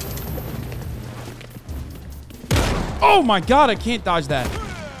 Oh, my God. I can't dodge that.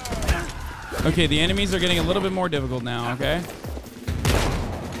 Okay, the enemies are getting a little bit more difficult now, okay?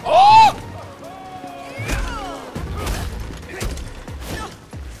 Oh!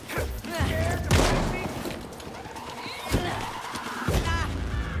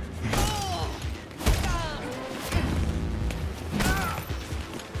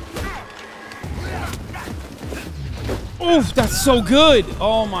 Oof, that's so good.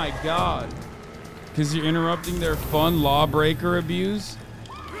 Oh my God. Because you're interrupting their fun lawbreaker abuse?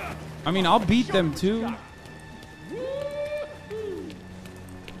 I mean, I'll beat them too.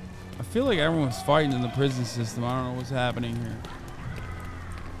 I feel like everyone's fighting in the prison system. I don't know what's happening here.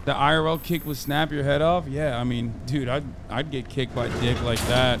 The IRL kick would snap your head off? Yeah, I mean, dude, I'd get kicked by dick like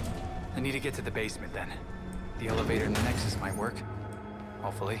that. I need to get to the basement then. The elevator in the Nexus might work.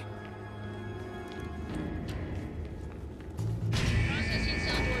 Hopefully.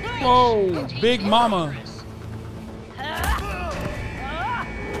 Whoa, big mama.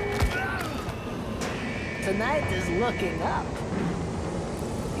 Tonight is looking up.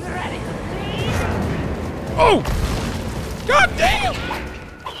 You ready to bleed? Oh! God damn!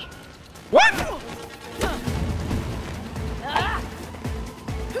 What?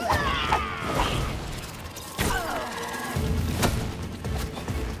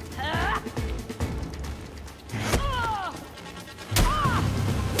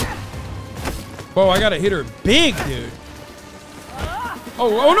 Whoa, I gotta hit her big, dude. Oh,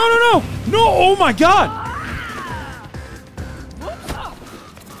 no, no, no! No, oh my God!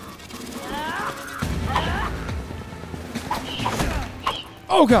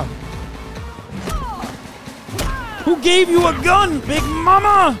 Oh God! Who gave you a gun, big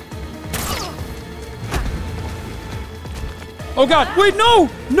mama? Oh God, wait, no!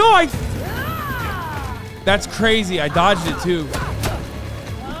 No, That's crazy, I dodged it too.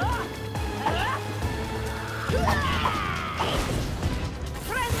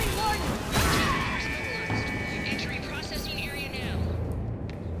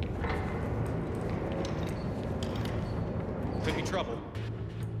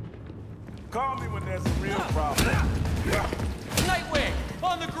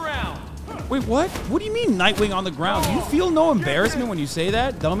 Wait, what? What do you mean Nightwing on the ground? Do you feel no embarrassment when you say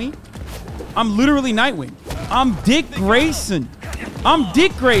that, dummy? I'm literally Nightwing. I'm Dick Grayson. I'm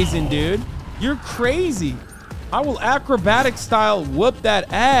Dick Grayson, dude. You're crazy. I will acrobatic style whoop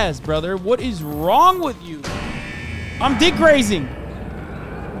that ass, brother. What is wrong with you? I'm Dick Grayson.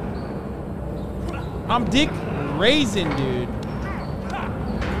 I'm Dick Grayson, dude. All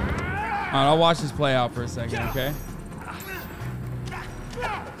right, I'll watch this play out for a second, okay?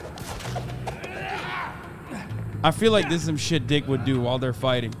 I feel like this is some shit Dick would do while they're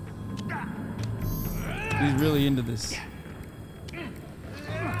fighting. He's really into this.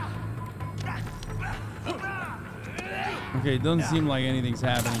 Okay, it doesn't seem like anything's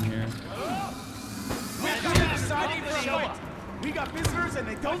happening here. We got visitors and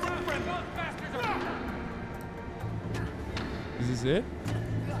they don't look friendly. Is this it?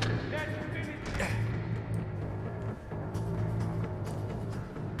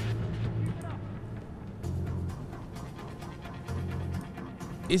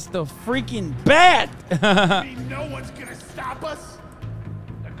 It's the freaking bat! No one's gonna stop us.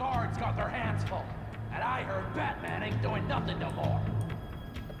 The guards got their hands full, and I heard Batman ain't doing nothing no more.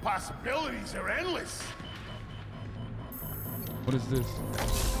 The possibilities are endless. What is this?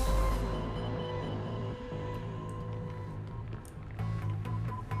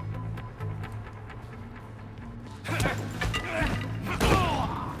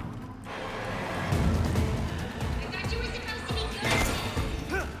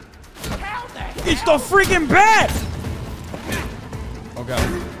 It's the freaking bat! Oh God.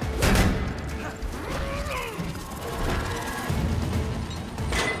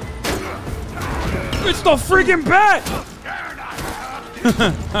 It's the freaking bat!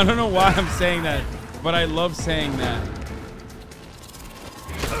 I don't know why I'm saying that, but I love saying that.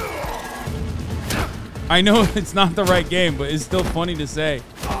 I know it's not the right game, but it's still funny to say.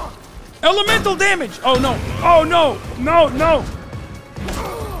 Elemental damage! Oh no! Oh no! No, no!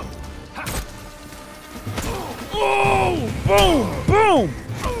 Oh! Boom! Boom!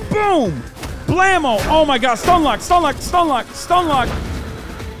 Boom! Blammo! Oh my God! Stunlock! Stunlock! Stunlock! Stunlock!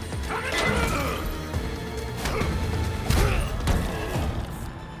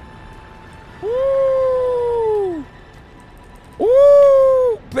 Ooh!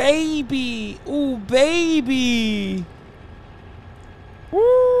 Ooh! Baby! Ooh, baby!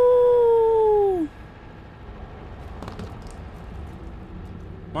 Woo!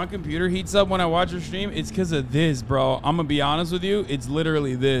 My computer heats up when I watch your stream. It's because of this, bro. I'm gonna be honest with you. It's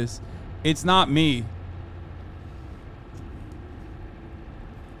literally this. It's not me.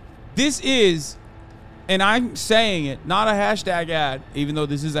 This is, and I'm saying it, not a hashtag ad, even though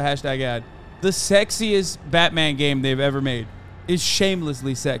this is a hashtag ad, the sexiest Batman game they've ever made. It's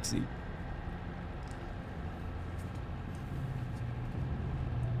shamelessly sexy.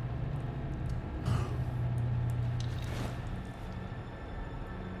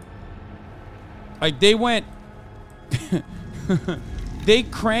 Like, they went... they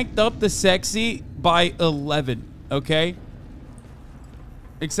cranked up the sexy by 11, okay?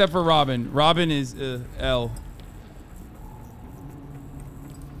 Except for Robin. Robin is L.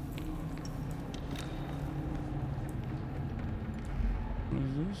 What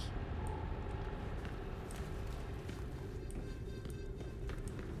is this?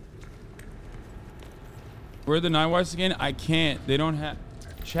 Where are the Night Watch again? I can't. They don't have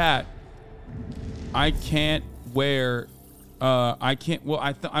chat. I can't wear. I can't. Well,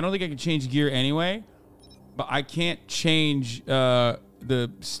 I don't think I can change gear anyway. But I can't change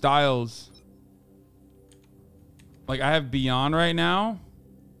the styles. Like I have Beyond right now.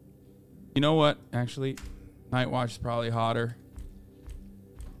 You know what? Actually, Night Watch is probably hotter.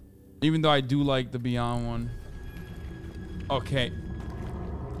 Even though I do like the Beyond one. Okay.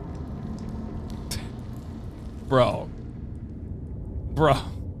 Bro.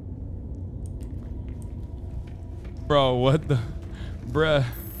 Bro, what the... Bruh.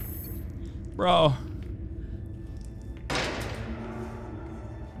 Bro.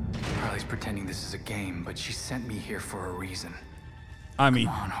 Harley's pretending this is a game, but she sent me here for a reason. I mean...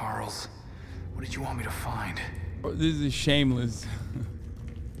 Come on, Harles. What did you want me to find? This is shameless.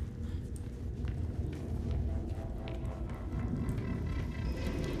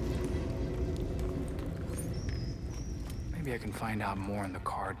 Maybe I can find out more in the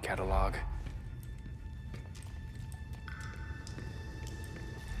card catalog.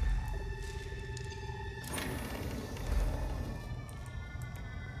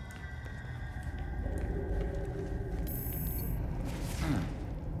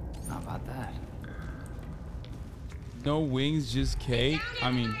 How about that? No wings, just cake.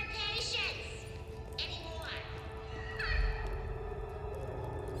 I mean...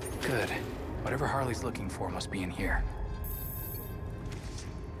 Good. Whatever Harley's looking for must be in here.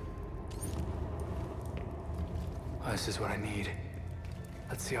 This is what I need.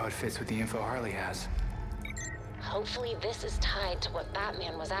 Let's see how it fits with the info Harley has. Hopefully this is tied to what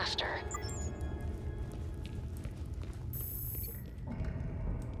Batman was after.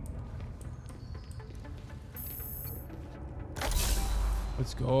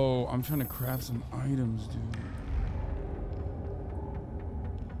 Let's go. I'm trying to craft some items, dude.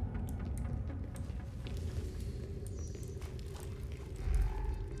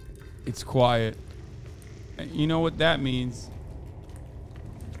 It's quiet. You know what that means.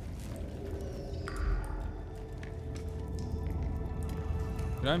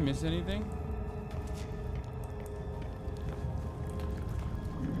 Did I miss anything?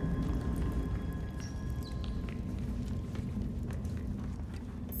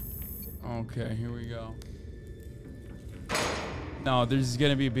 Okay, here we go. No, there's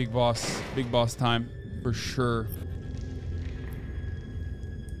gonna be a big boss time for sure.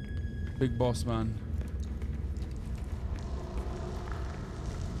 Big boss man.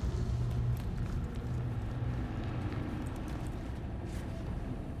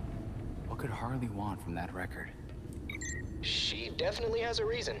 What could Harley want from that record? She definitely has a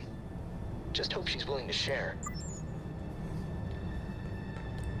reason. Just hope she's willing to share.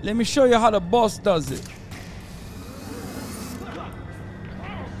 Let me show you how the boss does it.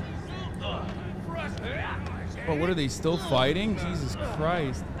 Bro, what are they still fighting? Jesus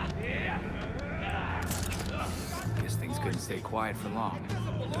Christ. Guess things couldn't stay quiet for long.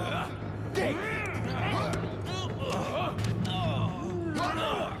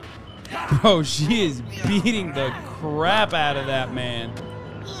 Bro, she is beating the crap out of that man.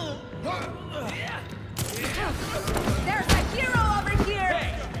 There's a hero over here!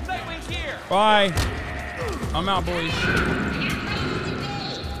 Hey, Nightwing's here! Bye. I'm out, boys.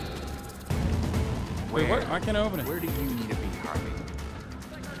 Wait, what? I can't open it. Where do you need to be, Harley?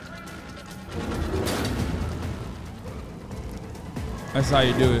 That's how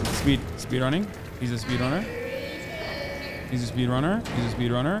you do it. Speed running. He's a speed runner. He's a speed runner. He's a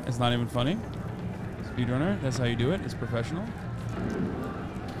speed runner. It's not even funny. Speed runner. That's how you do it. It's professional.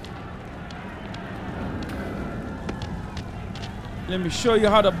 Let me show you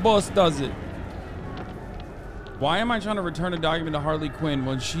how the boss does it. Why am I trying to return a document to Harley Quinn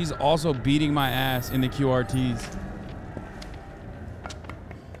when she's also beating my ass in the QRTs?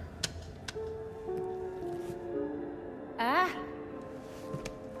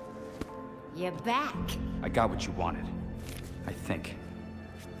 You're back. I got what you wanted. I think.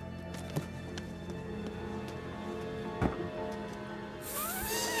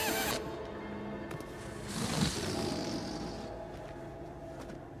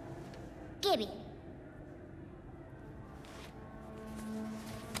 Gibby.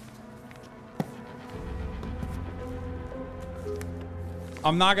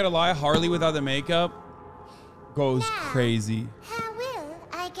 I'm not gonna lie, Harley without the makeup goes crazy. How will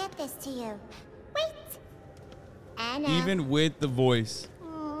I get this to you? Anna. Even with the voice.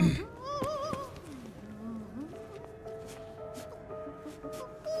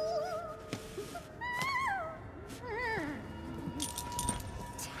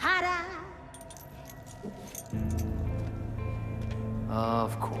 Ta-da!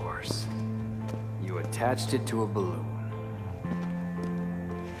 Of course. You attached it to a balloon.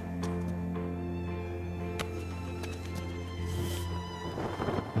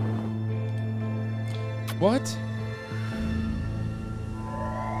 What?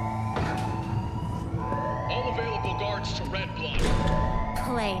 All available guards to Red Block.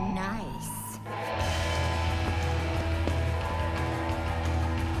 Play nice.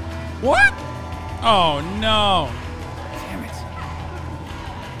 What? Oh no. Damn it.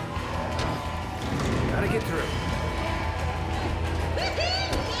 Gotta get through.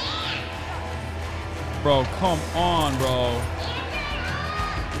 Bro, come on, bro.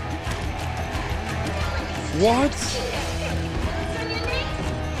 What?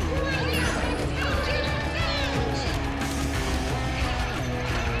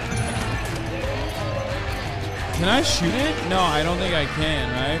 Can I shoot it? No, I don't think I can,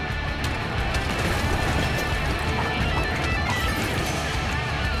 right?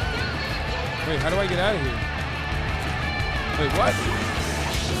 Wait, how do I get out of here? Wait, what?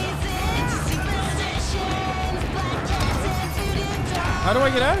 How do I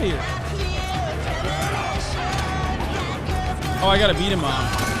get out of here? Oh, I gotta beat him up.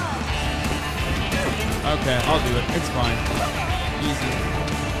 Okay, I'll do it. It's fine. Easy.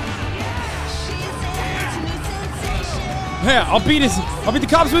 Yeah, I'll beat the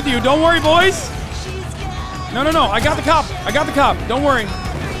cops with you. Don't worry, boys. No, I got the cop. Don't worry.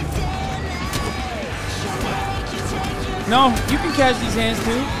 No, you can catch these hands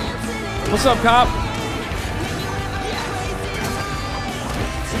too. What's up, cop?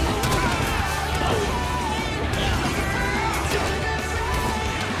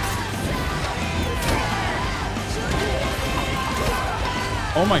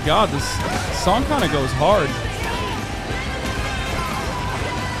 Oh my god, this song kind of goes hard.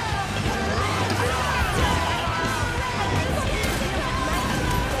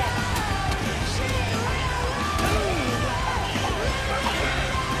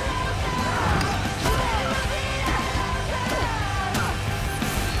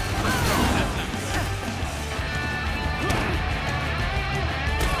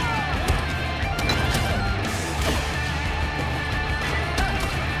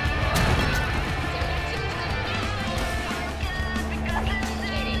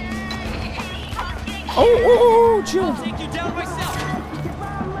 Oh, chill. I'll take you down myself.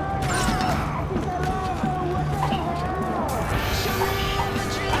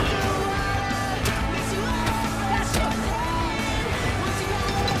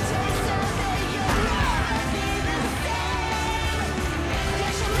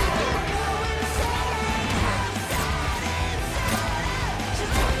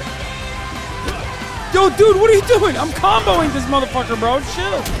 Yo, dude, what are you doing? I'm comboing this motherfucker, bro.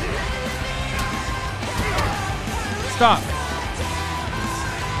 Chill. Stop.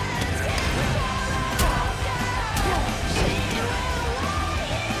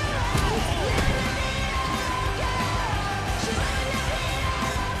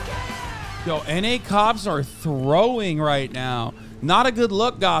 Yo, NA cops are throwing right now. Not a good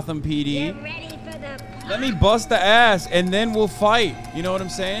look, Gotham PD. Let me bust the ass and then we'll fight. You know what I'm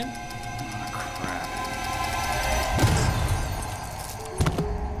saying?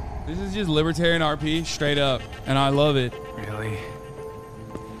 This is just libertarian RP, straight up. And I love it. Really?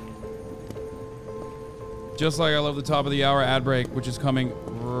 Just like I love the top of the hour ad break, which is coming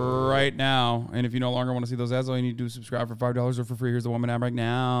right now. And if you no longer want to see those ads, all you need to do is subscribe for $5 or for free. Here's the 1 minute ad break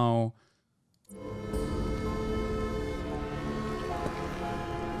now.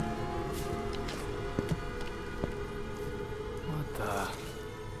 What the?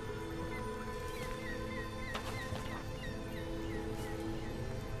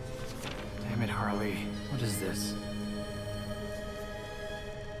 Damn it, Harley. What is this?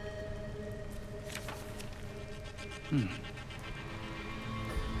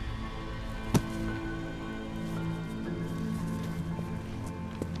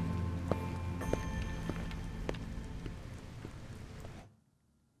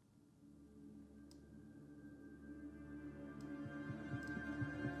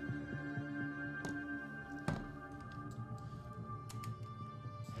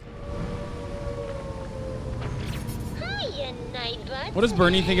 What does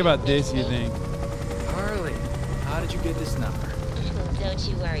Bernie think about this, you think? Harley, how did you get this number? Don't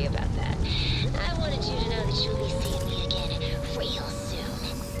you worry about that. I wanted you to know that you'll be seeing me again real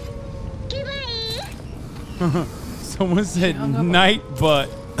soon. Goodbye! Someone said night butt.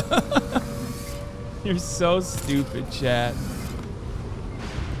 You're so stupid, chat.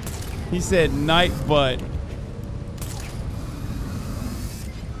 He said night butt.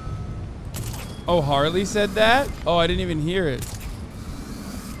 Oh, Harley said that? Oh, I didn't even hear it.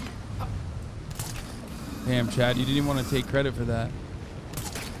 Damn, Chad, you didn't even want to take credit for that.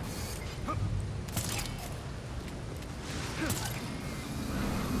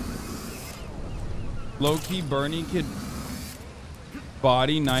 Low-key, Bernie could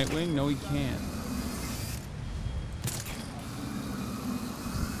body Nightwing? No, he can't.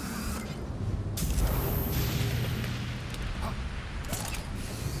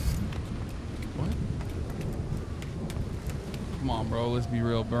 Come on, bro. Let's be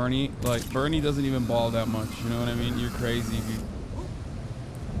real. Bernie doesn't even ball that much. You know what I mean? You're crazy.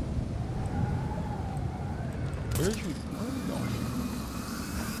 Where are you going?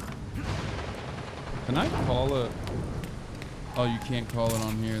 Can I call it? Oh, you can't call it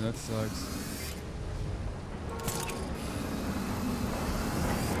on here. That sucks.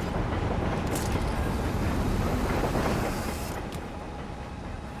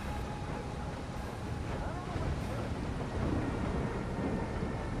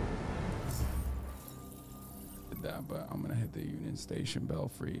 But I'm gonna hit the Union Station bell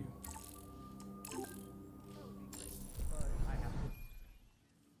for you.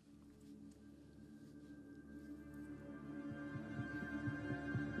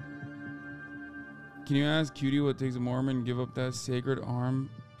 Can you ask Cutie what takes a Mormon? Give up that sacred arm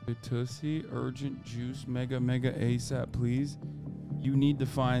to Tussie. Urgent juice. Mega ASAP, please. You need to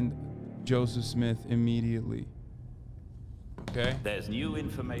find Joseph Smith immediately. Okay? There's new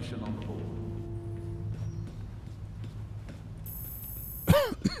information on the board.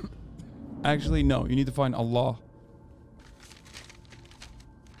 Actually, no. You need to find Allah.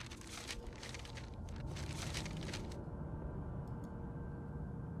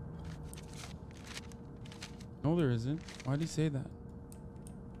 No, there isn't. Why did he say that?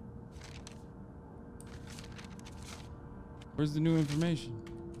 Where's the new information?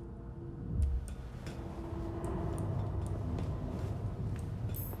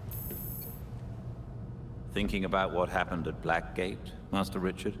 Thinking about what happened at Blackgate, Master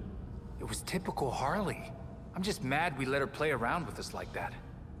Richard? It was typical Harley. I'm just mad we let her play around with us like that.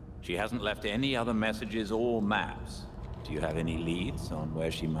 She hasn't left any other messages or maps. Do you have any leads on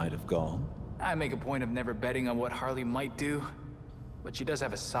where she might have gone? I make a point of never betting on what Harley might do, but she does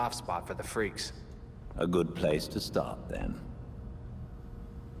have a soft spot for the freaks. A good place to start, then.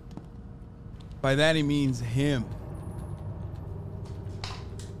 By that he means him.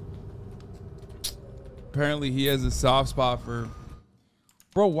 Apparently he has a soft spot for...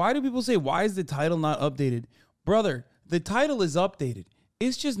 Bro, why do people say, why is the title not updated? Brother, the title is updated.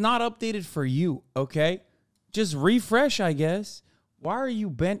 It's just not updated for you, okay? Just refresh, I guess. Why are you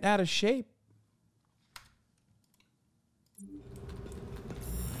bent out of shape?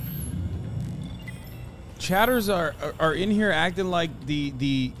 Chatters are in here acting like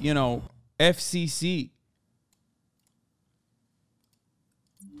the you know, FCC.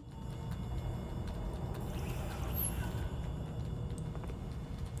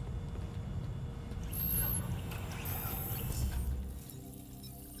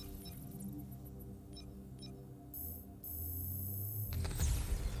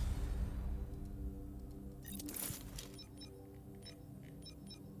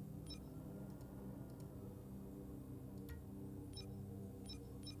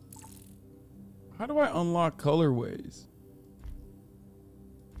 How do I unlock colorways?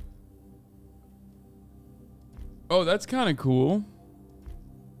 Oh, that's kind of cool.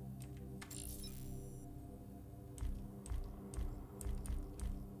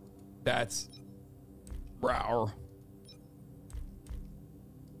 That's rawr.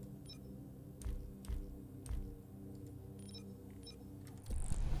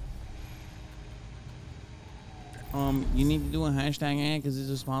 You need to do a hashtag ad because it's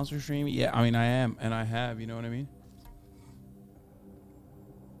a sponsor stream. Yeah, I mean, I am, and I have, you know what I mean?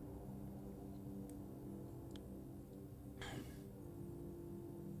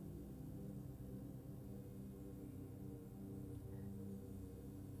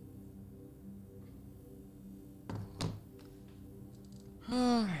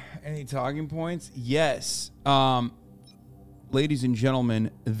 Any talking points? Yes. Ladies and gentlemen,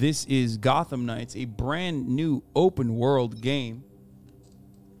 this is Gotham Knights, a brand new open world game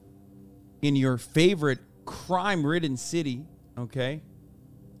in your favorite crime-ridden city, okay?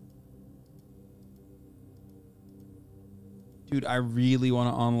 Dude, I really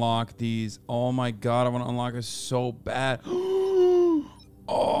want to unlock these. Oh my god, I want to unlock it so bad. Oh,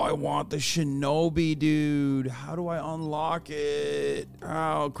 I I want the Shinobi, dude. How do I unlock it?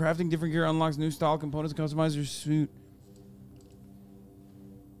 Oh, crafting different gear unlocks new style components to customize your suit.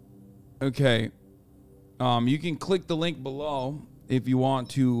 Okay. You can click the link below if you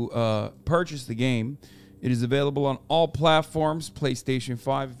want to purchase the game. It is available on all platforms. PlayStation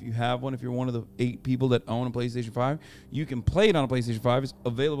 5, if you have one, if you're one of the 8 people that own a PlayStation 5, you can play it on a PlayStation 5. It's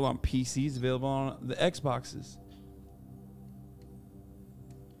available on PCs, available on the Xboxes.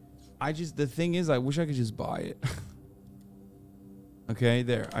 The thing is, I wish I could just buy it. Okay,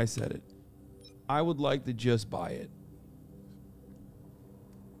 there, I said it. I would like to just buy it.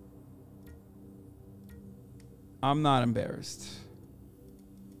 I'm not embarrassed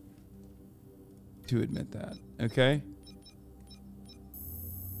to admit that, okay?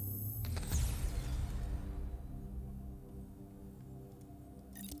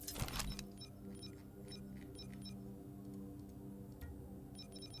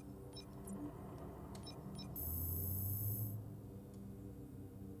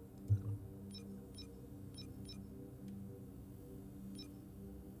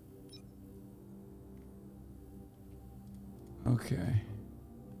 Okay.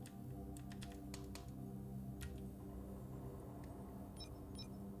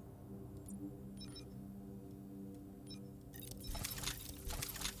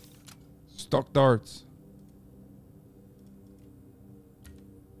 Stock darts.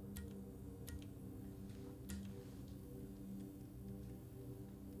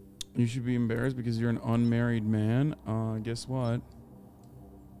 You should be embarrassed because you're an unmarried man. Guess what?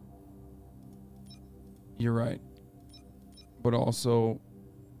 You're right. But also,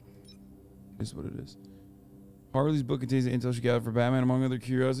 is what it is. Harley's book contains the intel she gathered for Batman, among other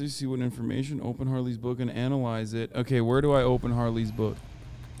curiosities. See what information. Open Harley's book and analyze it. Okay, where do I open Harley's book?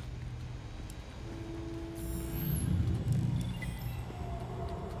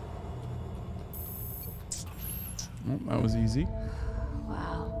 Oh, that was easy.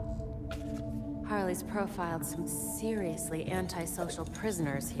 Wow. Harley's profiled some seriously antisocial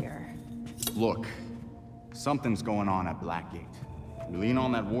prisoners here. Look, something's going on at Blackgate. We lean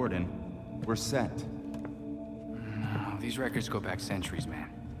on that warden, we're set. No, these records go back centuries, man.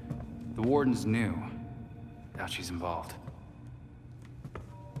 The warden's new. Doubt she's involved.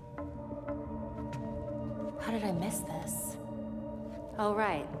 How did I miss this? Oh,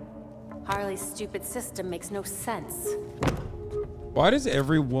 right. Harley's stupid system makes no sense. Why does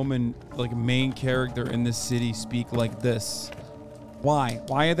every woman, like main character in this city, speak like this? Why?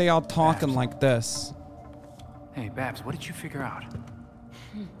 Why are they all talking like this? Hey, Babs, what did you figure out?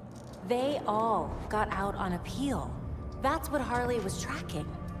 They all got out on appeal. That's what Harley was tracking.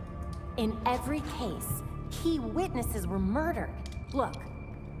 In every case, key witnesses were murdered. Look,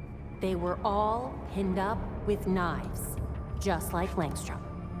 they were all pinned up with knives, just like Langstrom.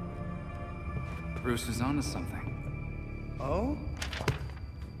 Bruce is onto something. Oh?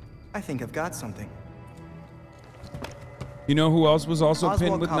 I think I've got something. You know who else was also Oswald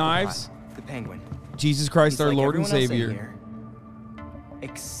pinned with Cobblepot, knives? the Penguin. Jesus Christ, He's our like Lord and everyone else in Savior. here,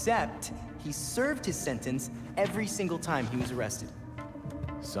 except he served his sentence every single time he was arrested.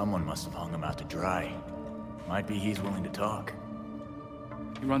 Someone must have hung him out to dry. Might be he's willing to talk.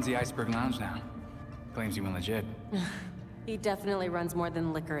 He runs the Iceberg Lounge now. Claims he went legit. He definitely runs more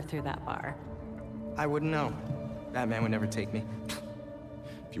than liquor through that bar. I wouldn't know. That man would never take me.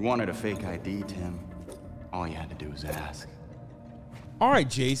 If you wanted a fake ID, Tim, all you had to do was ask. All right,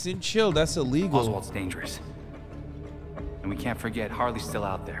 Jason, chill. That's illegal. Oswald's dangerous. And we can't forget Harley's still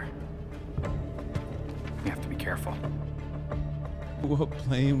out there. We have to be careful. What,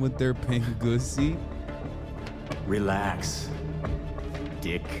 playing with their Pangusi? Relax,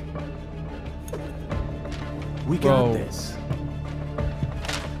 dick. We got this.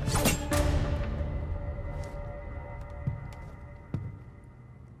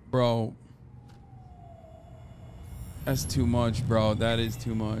 Bro. That's too much, bro. That is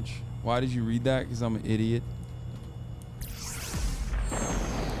too much. Why did you read that? Because I'm an idiot.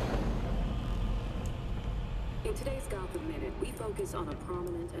 In today's Gotham Minute, we focus on a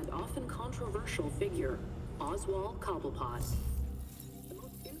prominent and often controversial figure, Oswald Cobblepot. The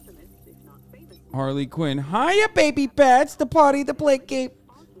most infamous, if not famous, Harley Quinn. Hiya, baby pets. The party, the Blackgate.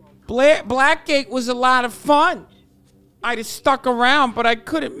 Blackgate was a lot of fun. I just stuck around, but I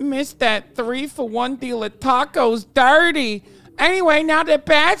couldn't miss that 3-for-1 deal at Tacos Dirty. Anyway, now that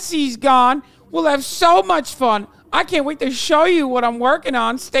Batsy's gone, we'll have so much fun. I can't wait to show you what I'm working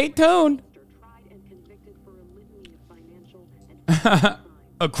on. Stay tuned. A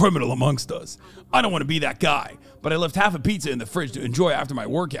criminal amongst us. I don't want to be that guy, but I left half a pizza in the fridge to enjoy after my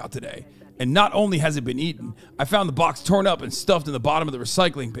workout today. And not only has it been eaten, I found the box torn up and stuffed in the bottom of the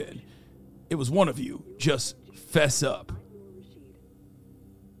recycling bin. It was one of you. Just fess up.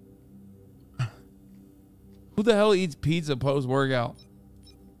 Who the hell eats pizza post-workout?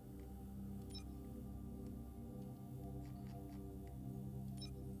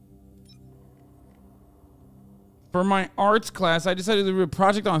 For my arts class, I decided to do a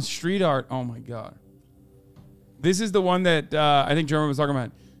project on street art. Oh my God. This is the one that I think German was talking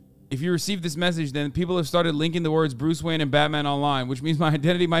about. If you receive this message, then people have started linking the words Bruce Wayne and Batman online, which means my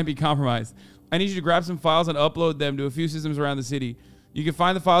identity might be compromised. I need you to grab some files and upload them to a few systems around the city. You can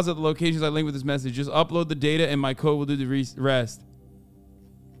find the files at the locations I linked with this message. Just upload the data and my code will do the rest.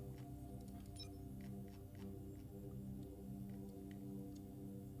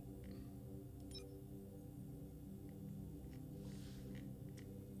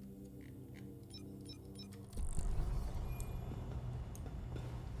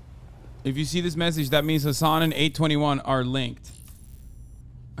 If you see this message, that means Hasan and 821 are linked.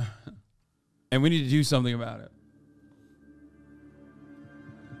 And we need to do something about it.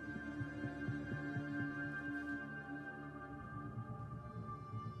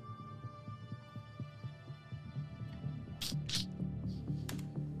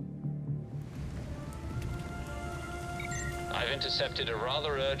 I've intercepted a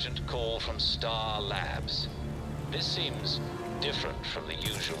rather urgent call from Star Labs. This seems different from the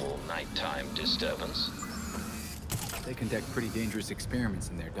usual nighttime disturbance. They conduct pretty dangerous experiments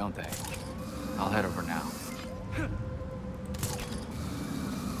in there, don't they? I'll head over now.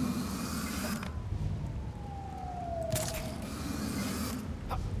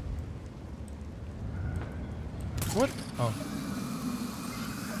 What? Oh.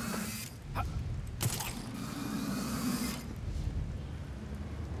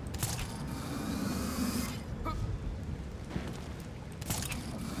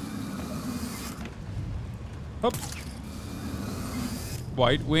 Up.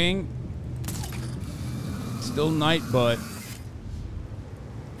 White Wing. Still night, but I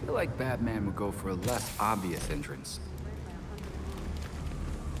feel like Batman would go for a less obvious entrance.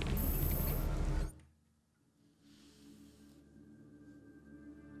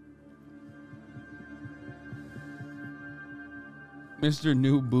 Mr.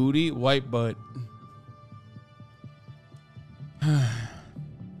 New Booty, white butt.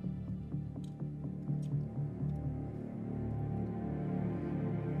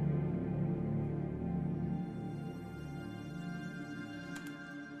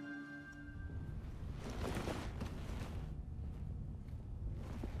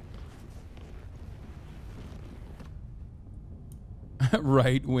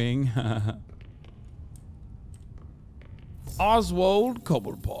 Right wing. Oswald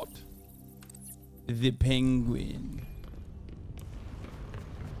Cobblepot. The Penguin.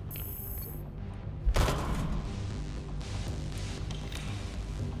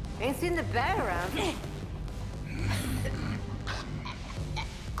 Ain't seen the bat around.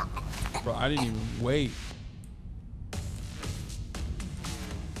 Bro, I didn't even wait.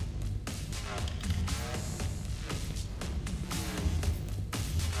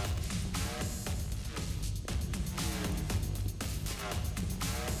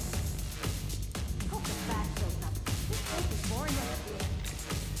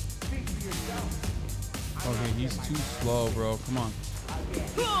 Okay, he's too slow, bro. Come on.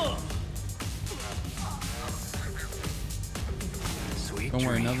 Sweet Don't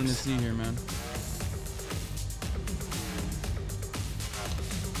worry, dreams. nothing to see here, man.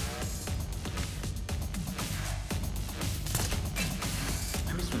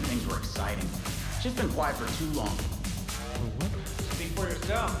 I miss when things were exciting. It's just been quiet for too long. Speak for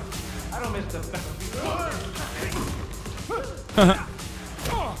yourself. I don't miss the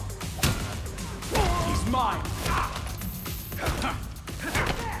He's mine.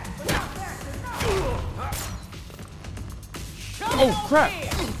 Oh, crap.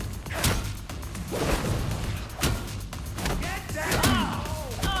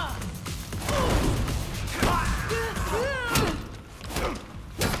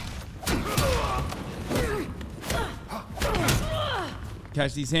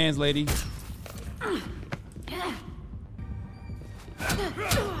 Catch these hands, lady.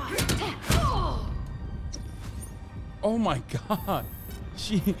 Oh my God.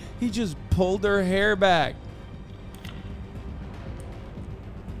 He just pulled her hair back.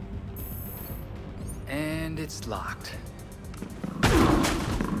 And it's locked.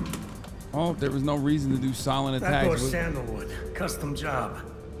 Oh, there was no reason to do silent That attacks. door's sandalwood. Custom job.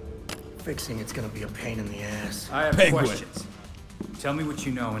 Fixing it's gonna be a pain in the ass. I have questions. Tell me what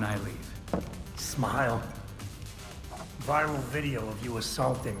you know and I leave. Smile. Viral video of you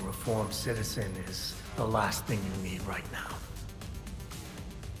assaulting reformed citizen is the last thing you need right now.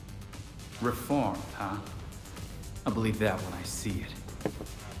 Reformed, huh? I'll believe that when I see it.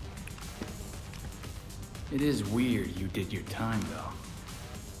 It is weird you did your time, though.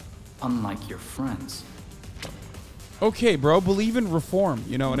 Unlike your friends. Okay, bro, believe in reform.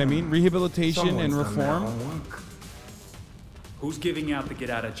 You know what I mean? Rehabilitation and reform. Who's giving out the get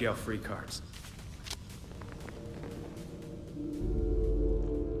out of jail free cards?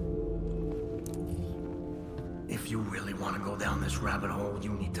 If you really want to go down this rabbit hole,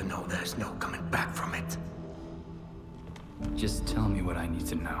 you need to know there's no coming back from it. Just tell me what I need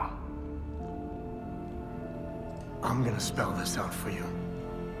to know. I'm gonna spell this out for you.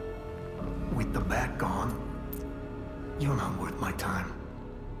 With the bat gone, you're not worth my time.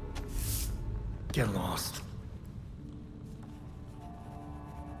 Get lost.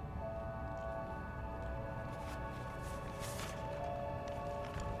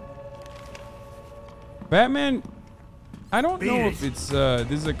 Batman, I don't know if it's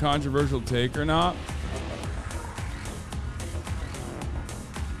this is a controversial take or not,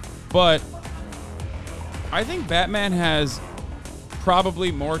 but I think Batman has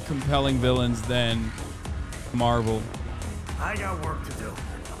probably more compelling villains than Marvel. I got work to do.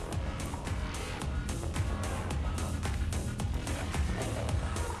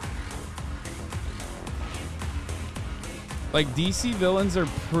 Like DC villains are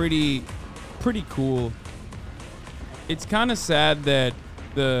pretty cool. It's kind of sad that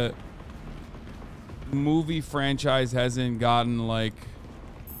the movie franchise hasn't gotten like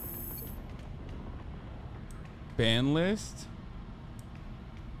ban list.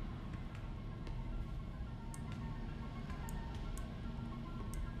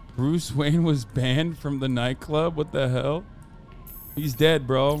 Bruce Wayne was banned from the nightclub? What the hell? He's dead,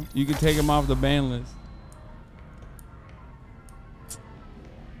 bro. You can take him off the ban list.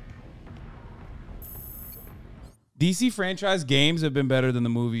 DC franchise games have been better than the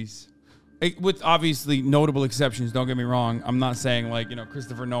movies. With obviously notable exceptions, don't get me wrong. I'm not saying like, you know,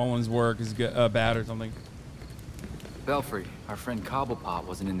 Christopher Nolan's work is bad or something. Belfry, our friend Cobblepot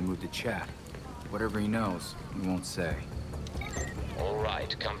wasn't in the mood to chat. Whatever he knows, he won't say. All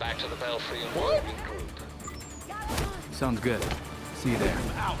right, come back to the Belfry and we'll regroup. Sounds good. See you there.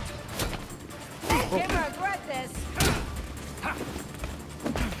 Out. You're gonna regret this.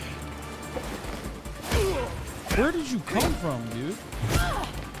 Where did you come from, dude?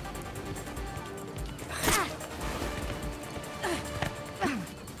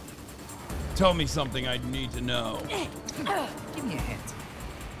 Tell me something I need to know. Give me a hint.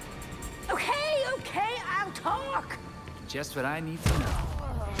 Okay, I'll talk. Just what I need to know.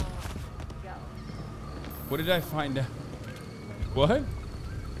 What did I find out? What?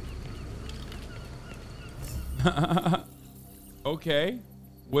 Okay.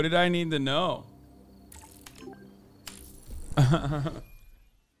 What did I need to know?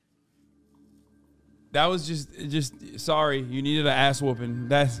 That was just sorry. You needed an ass whooping.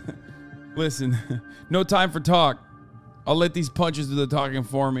 That's listen. No time for talk. I'll let these punches do the talking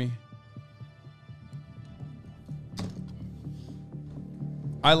for me.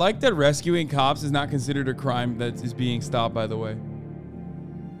 I like that rescuing cops is not considered a crime that is being stopped, by the way.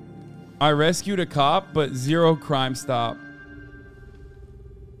 I rescued a cop, but 0 crime stop.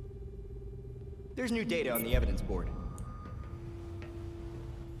 There's new data on the evidence board.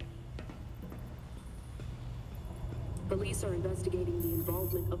 Police are investigating the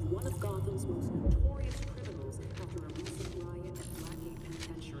involvement of one of Gotham's most notorious criminals after a recent riot at Blackgate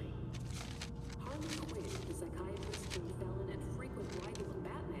Penitentiary. Harley Quinn, the psychiatrist turned felon and frequent rival of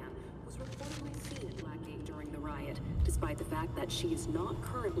Batman, was reportedly seen at Blackgate during the riot, despite the fact that she is not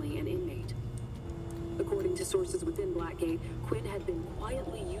currently an inmate. According to sources within Blackgate, Quinn had been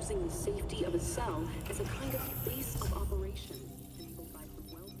quietly using the safety of a cell as a kind of base of operation, enabled by her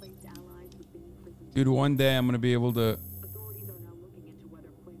well-placed allies within prison. Dude, one day I'm gonna be able to.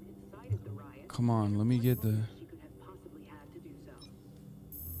 Come on, let me get the.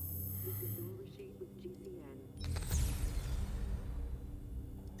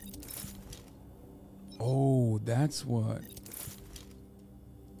 Oh, that's what.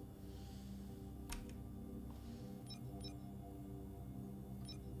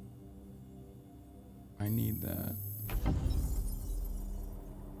 I need that.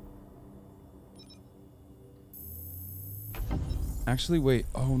 Actually, wait.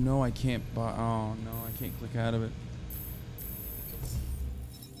 Oh no, I can't buy. Oh no, I can't click out of it.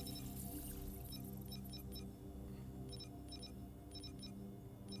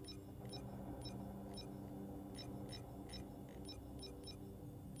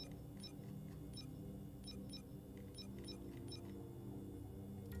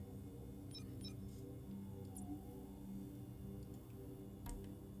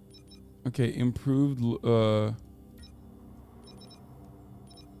 Okay, improved.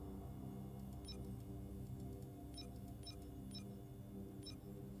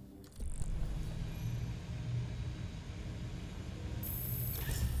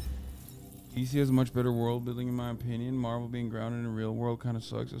 DC has much better world building, in my opinion. Marvel being grounded in the real world kind of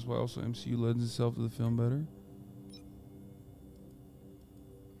sucks. That's why also MCU lends itself to the film better.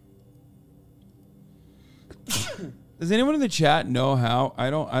 Does anyone in the chat know how? I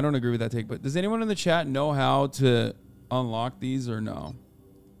don't agree with that take, but does anyone in the chat know how to unlock these or no?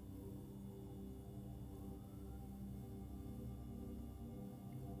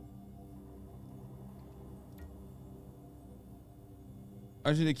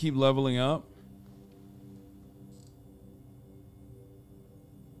 I should keep leveling up.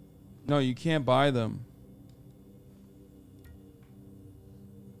 No, you can't buy them.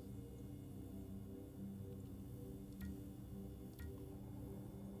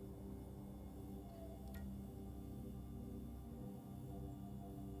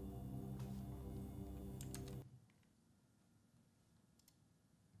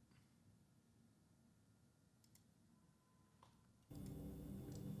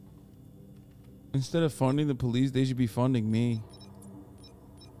 Instead of funding the police, they should be funding me.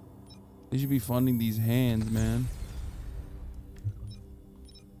 They should be funding these hands, man.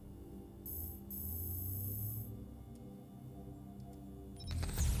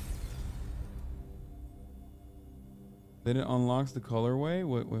 Then it unlocks the colorway?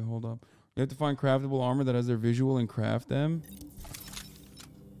 Wait, hold up. You have to find craftable armor that has their visual and craft them.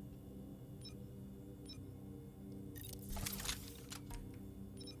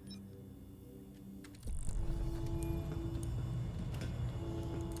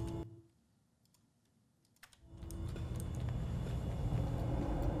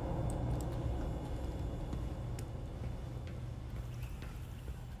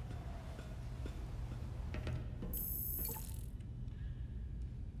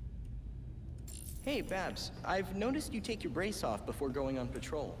 Hey, Babs, I've noticed you take your brace off before going on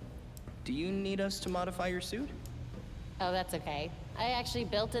patrol. Do you need us to modify your suit? Oh, that's okay. I actually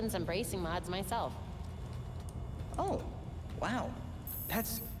built in some bracing mods myself. Oh, wow.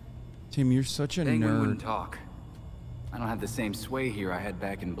 That's... Tim, you're such a Penguin nerd. wouldn't talk. I don't have the same sway here I had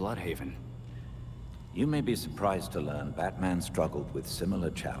back in Bloodhaven. You may be surprised to learn Batman struggled with similar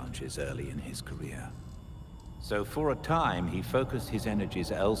challenges early in his career. So for a time, he focused his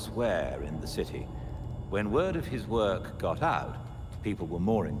energies elsewhere in the city. When word of his work got out, people were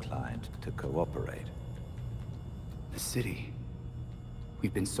more inclined to cooperate. The city.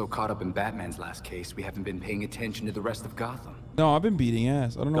 We've been so caught up in Batman's last case, we haven't been paying attention to the rest of Gotham. No, I've been beating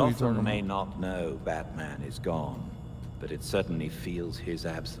ass. I don't know what you're talking Gotham about. may not know Batman is gone, but it certainly feels his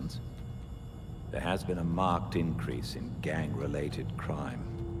absence. There has been a marked increase in gang-related crime.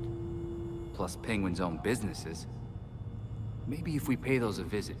 Plus Penguin's own businesses. Maybe if we pay those a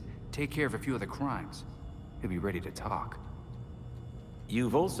visit, take care of a few of the crimes, he'll be ready to talk.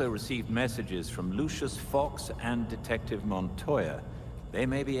 You've also received messages from Lucius Fox and Detective Montoya. They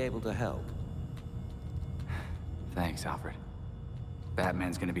may be able to help. Thanks, Alfred.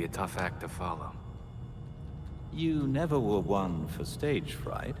 Batman's gonna be a tough act to follow. You never were one for stage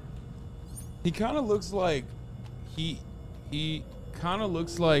fright. He kind of looks like he kind of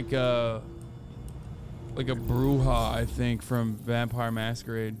looks like a Bruja, I think, from Vampire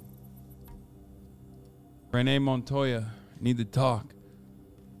Masquerade. Rene Montoya, need to talk.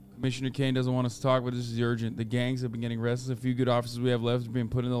 Commissioner Kane doesn't want us to talk, but this is urgent. The gangs have been getting restless. A few good officers we have left have been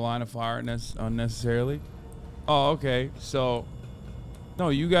put in the line of fire unnecessarily. Oh, okay. So, no,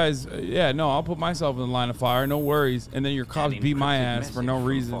 you guys, yeah, no, I'll put myself in the line of fire. No worries. And then your cops beat my ass for no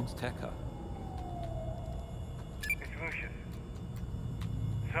reason.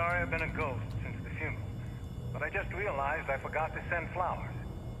 Sorry I've been a ghost since the funeral, but I just realized I forgot to send flowers.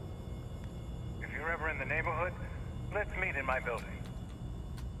 If you're ever in the neighborhood, let's meet in my building.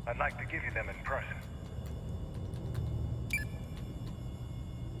 I'd like to give you them in person.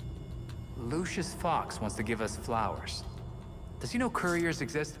 Lucius Fox wants to give us flowers. Does he know couriers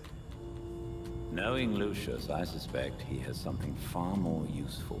exist? Knowing Lucius, I suspect he has something far more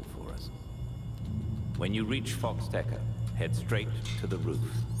useful for us. When you reach Foxteca, head straight to the roof.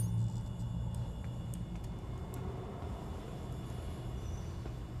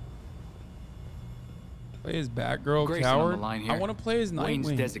 Play as Batgirl, Grayson on coward. the line here. I want to play as Wayne's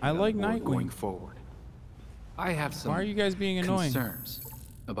Nightwing. designated I like on the board Nightwing. going forward. I have some Why are you guys being annoying? concerns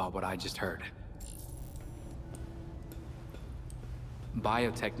about what I just heard.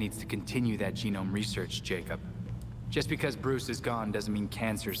 Biotech needs to continue that genome research, Jacob. Just because Bruce is gone doesn't mean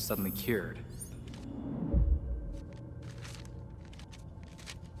cancer's suddenly cured.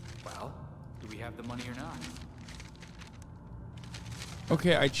 Well, Do we have the money or not?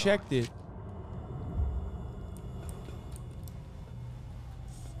 Okay, I checked it.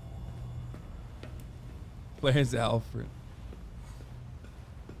 Where's Alfred?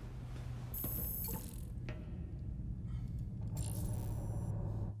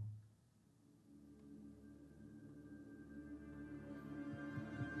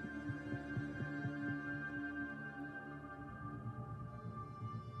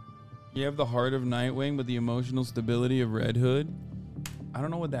 You have the heart of Nightwing, but the emotional stability of Red Hood. I don't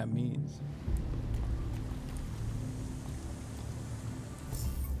know what that means.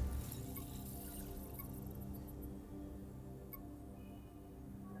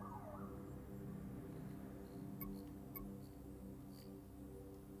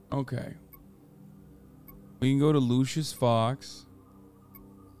 Okay. We can go to Lucius Fox.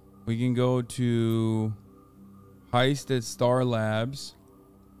 We can go to Heist at Star Labs.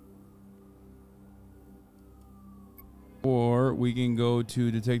 Or we can go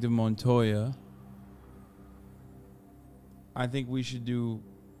to Detective Montoya. I think we should do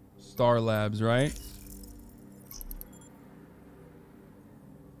Star Labs, right?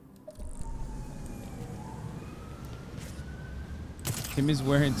 Tim is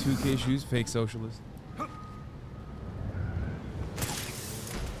wearing 2K shoes, fake socialist.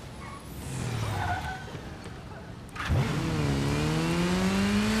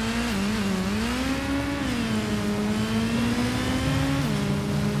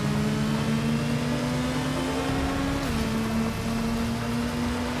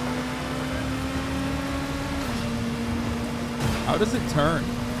 How does it turn?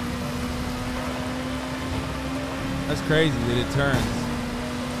 That's crazy that it turns.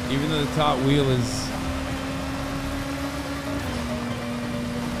 Even though the top wheel is...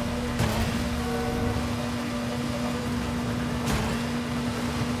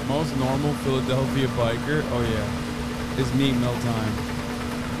 Most normal Philadelphia biker. Oh yeah. It's meat meal time.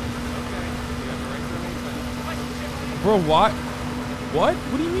 Bro, what? What?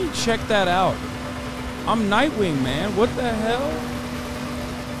 What do you mean check that out? I'm Nightwing, man. What the hell?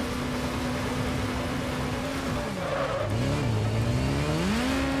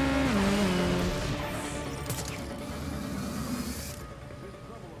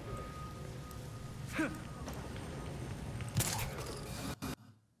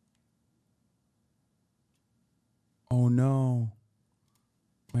 Oh no.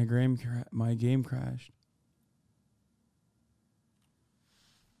 My game crashed.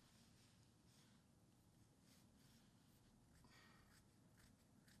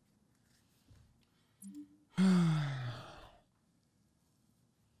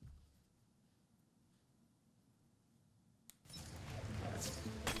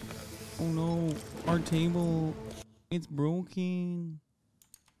 Oh no, our table, it's broken.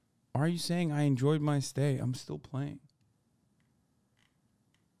 Are you saying I enjoyed my stay? I'm still playing.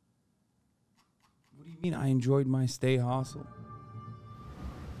 What do you mean I enjoyed my stay, Hustle?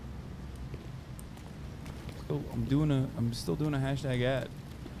 So I'm still doing a hashtag ad.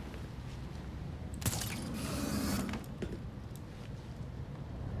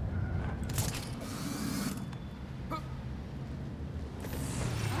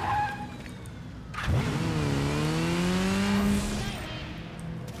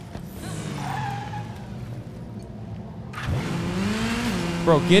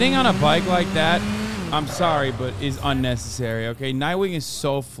 Bro, getting on a bike like that, I'm sorry, but is unnecessary, okay? Nightwing is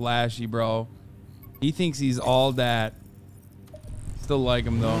so flashy, bro. He thinks he's all that. Still like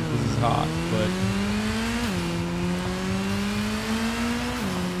him, though, because he's hot, but...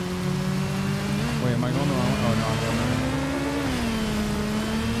 Wait, am I going the wrong way? Oh, no, I'm going the wrong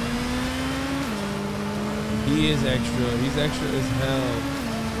way. He is extra. He's extra as hell.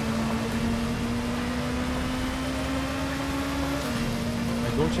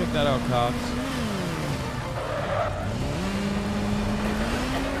 Go check that out, cops.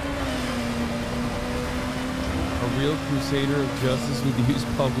 A real crusader of justice would use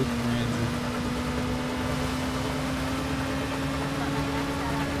public transit.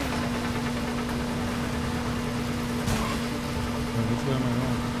 Which way am I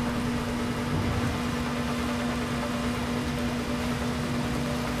going?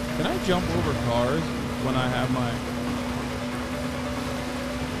 Can I jump over cars when I have my...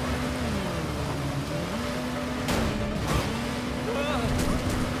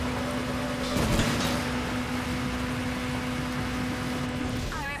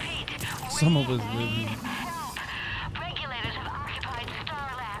 Some of us live here. Regulators have occupied Star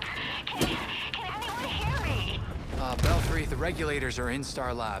Labs. Can anyone hear me? Belfry, the regulators are in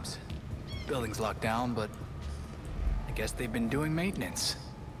Star Labs. Building's locked down, but I guess they've been doing maintenance.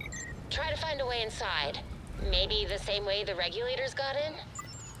 Try to find a way inside. Maybe the same way the regulators got in?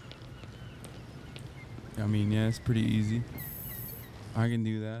 I mean, yeah, it's pretty easy. I can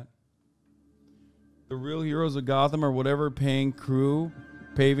do that. The real heroes of Gotham are whatever paving crew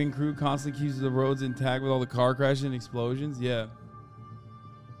constantly keeps the roads intact with all the car crashes and explosions. Yeah.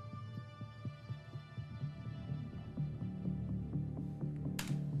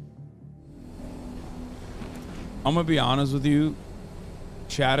 I'm gonna be honest with you.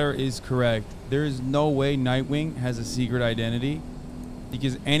 Chatter is correct. There is no way Nightwing has a secret identity,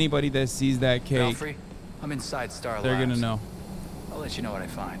 because anybody that sees that cake, Belfry, I'm inside Star they're Labs. gonna know. I'll let you know what I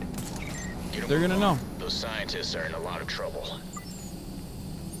find. They're gonna know. Those scientists are in a lot of trouble.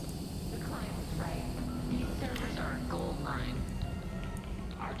 The client was right. These servers are a gold mine.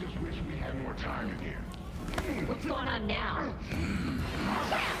 I just wish we had more time in here. What's going on now?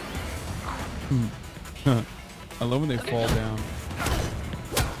 I love when they fall down.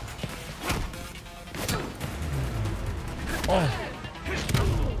 Oh,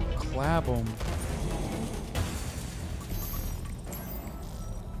 clap them.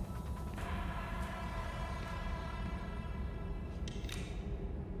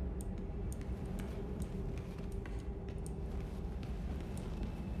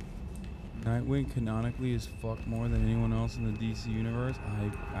 Nightwing canonically is fucked more than anyone else in the DC universe.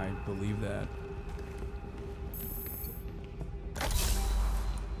 I believe that.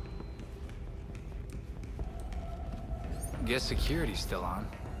 Guess security's still on.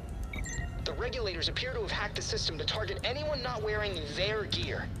 The regulators appear to have hacked the system to target anyone not wearing their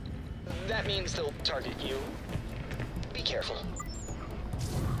gear. That means they'll target you. Be careful.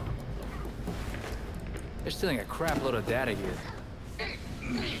 They're stealing a crap load of data here.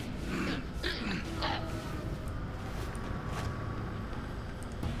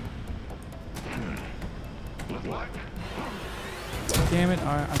 What? Damn it,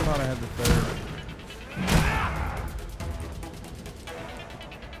 I thought I had the third.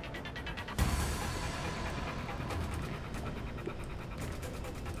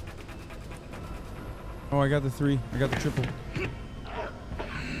 Oh, I got the 3. I got the triple.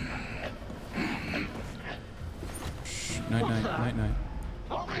 Shh. Night, night, night, night.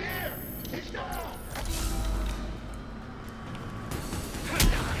 Over here! He's down!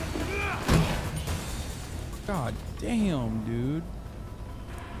 God damn, dude.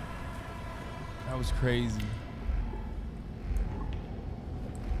 That was crazy.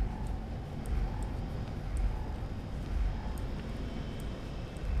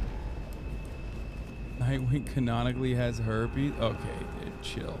 Nightwing canonically has herpes? Okay, dude,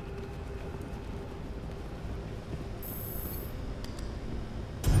 chill.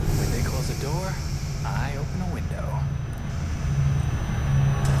 When they close a door, I open a window.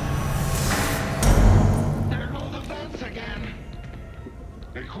 There go the vents again!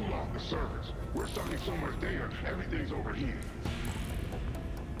 They cool off the servers. We're sucking so much data, everything's overheating.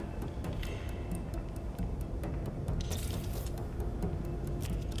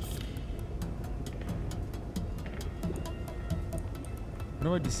 How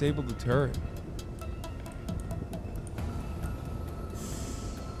do I disable the turret?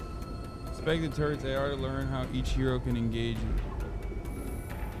 Expect the turret's AR to learn how each hero can engage it.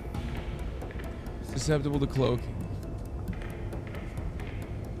 Susceptible to cloaking.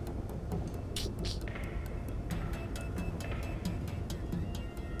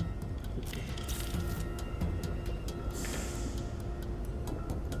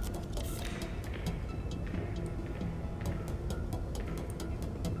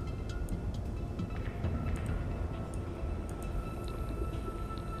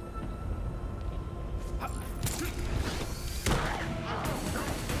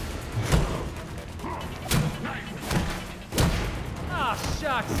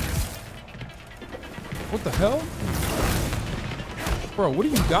 What the hell? Bro, what do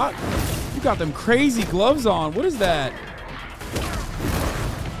you got? You got them crazy gloves on. What is that?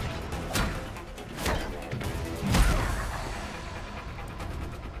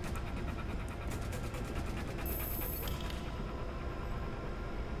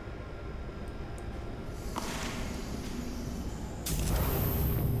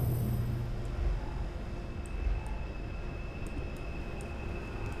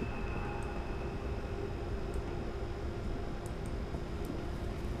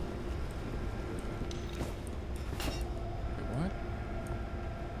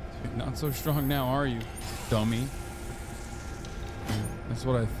 Not so strong now, are you, dummy? That's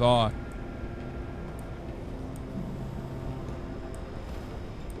what I thought.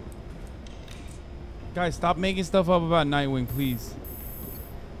 Guys, stop making stuff up about Nightwing, please.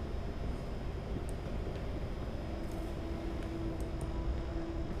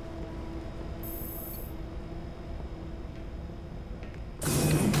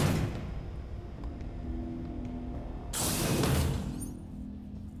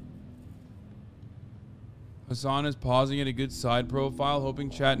 Hasan is pausing at a good side profile, hoping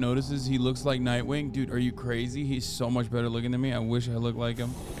chat notices he looks like Nightwing. Dude, are you crazy? He's so much better looking than me. I wish I looked like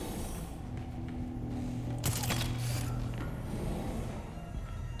him.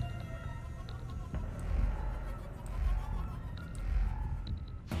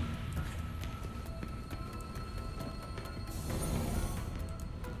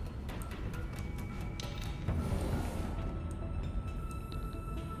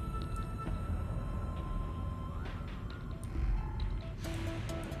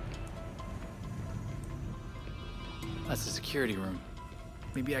 That's the security room.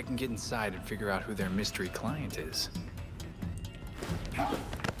 Maybe I can get inside and figure out who their mystery client is.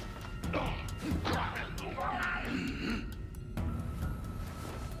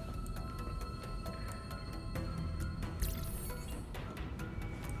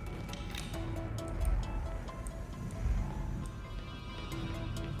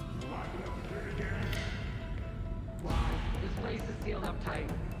 This place is sealed up tight.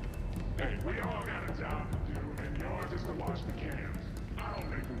 Hey, we all got a job to do, and yours is to wash the cans. I don't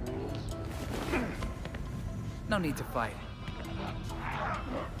make the rules. No need to fight.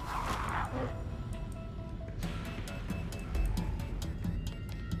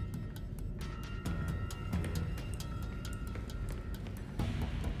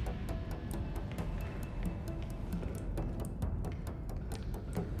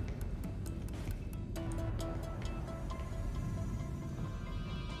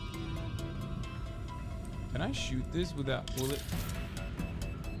 Can I shoot this without bullet?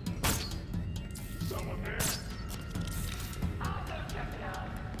 Someone there?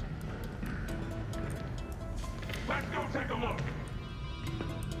 Let's go take a look.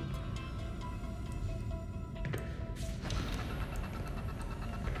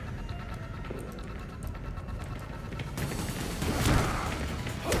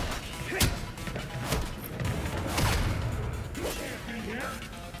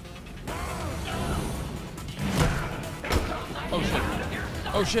 Oh shit.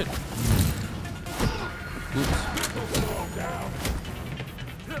 Oh shit. Oops.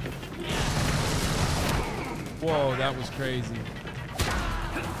 Whoa, that was crazy.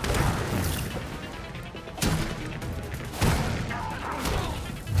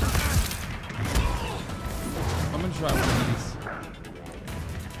 I'm gonna try one of these.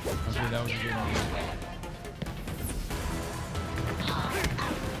 Okay, that was a good one.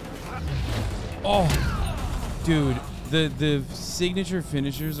 Oh, dude. The signature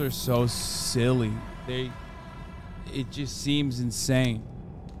finishers are so silly. It just seems insane.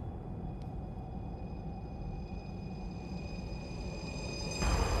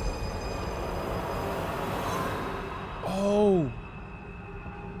 Oh.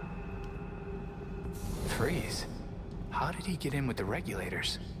 Freeze. How did he get in with the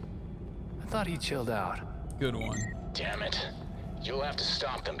regulators? I thought he chilled out. Good one. Damn it. You'll have to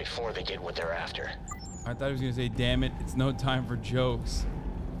stop them before they get what they're after. I thought he was gonna say, damn it, it's no time for jokes.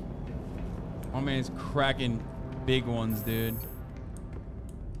 My man's cracking big ones, dude.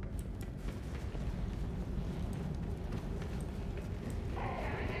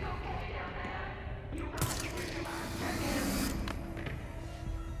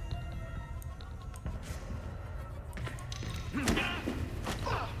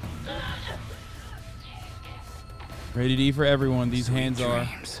 Rated E for everyone, these hands are.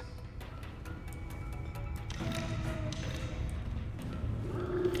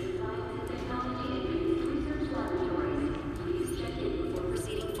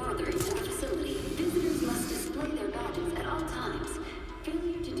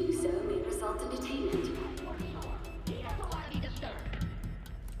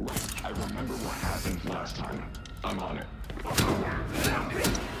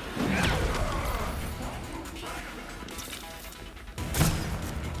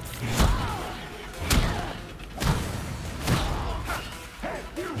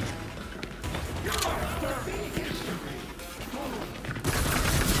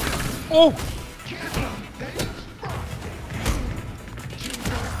 Oh!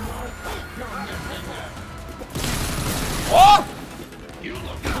 Oh!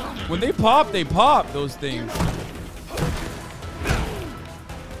 When they pop, those things.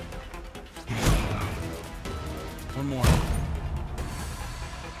 One more.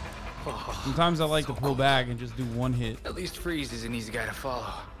 Sometimes I like to pull back and just do one hit. At least Freeze is an easy guy to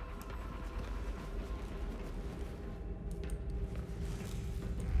follow.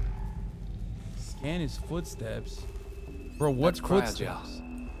 Scan his footsteps. Bro, what footsteps?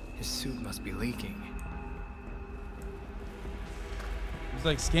 His suit must be leaking. It's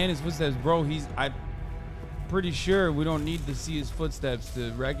like scan his footsteps, bro. I'm pretty sure we don't need to see his footsteps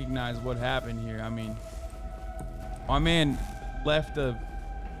to recognize what happened here. I mean, My man left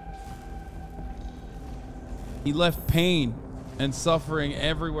he left pain and suffering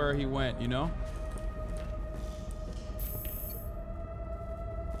everywhere he went, you know?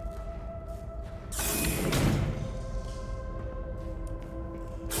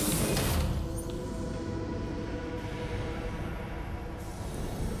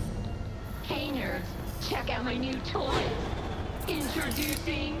 Hey nerds, check out my new toy.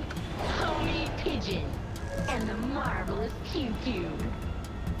 Introducing Homie Pigeon and the marvelous Pew Pew.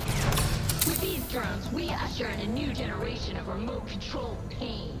 With these drones, we usher in a new generation of remote-controlled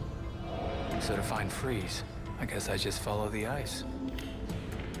pain. So to find Freeze, I guess I just follow the ice.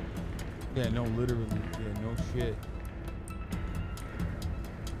 Yeah, no, literally. Yeah, no shit.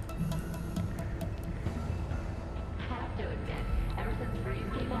 Have to admit, ever since Freeze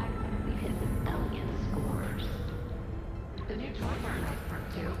came back, we've hit some elegant scores. The new toy bar is smart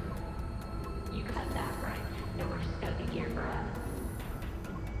too. You got that right. No more stuffy gear for us.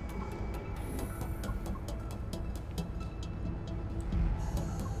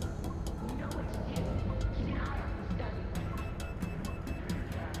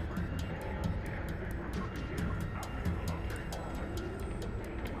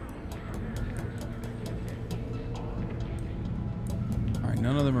 Alright,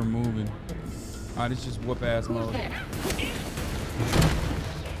 none of them are moving. Alright, it's just whoop ass mode.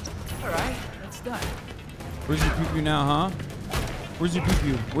 Alright, that's done. Where's your pew-pew now, huh? Where's your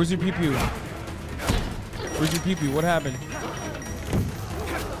pew-pew? Where's your pew-pew? Where's your pew-pew? What happened?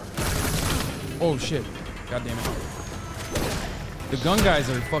 Oh shit. God damn it. The gun guys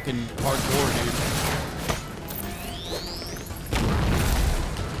are fucking hardcore, dude.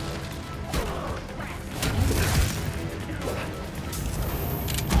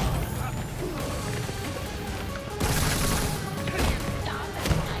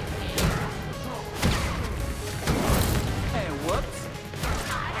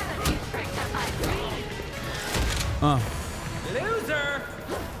 Loser!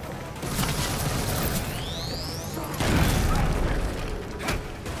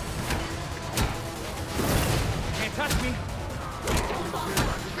 Can't touch me.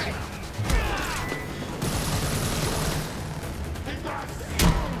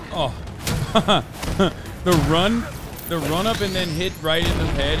 Oh. the run up and then hit right in the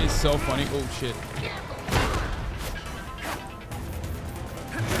head is so funny. Oh shit.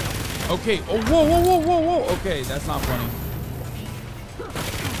 Okay. Oh, whoa, whoa, whoa, whoa, whoa. Okay, that's not funny.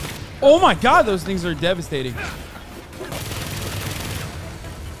 Oh my god, those things are devastating.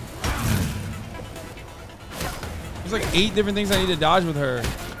 There's like 8 different things I need to dodge with her.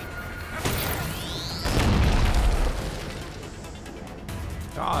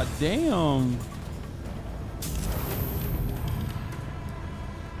 God damn.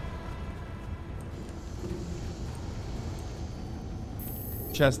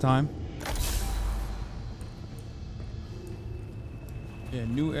 Chest time. Yeah,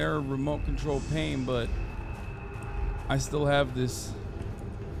 new era remote control pain, but I still have this.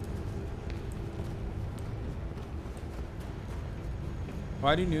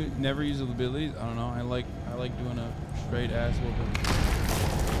 Why do you never use the abilities? I don't know. I like doing a straight ass whooping.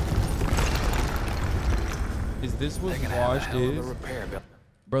 Is this what washed is?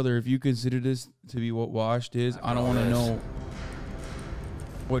 Brother, if you consider this to be what washed is, I don't want to know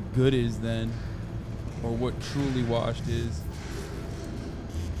what good is then, or what truly washed is.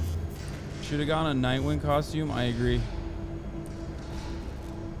 Should have gone a Nightwing costume. I agree.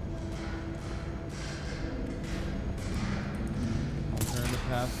 I'll turn the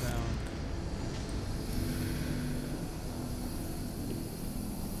path down.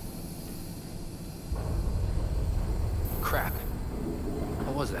 Crap.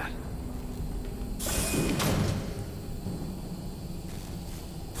 What was that?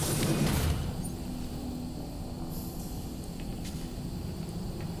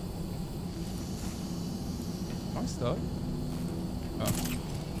 Am I stuck? Oh.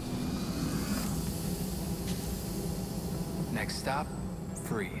 Next stop,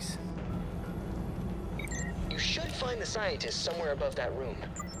 Freeze. You should find the scientist somewhere above that room.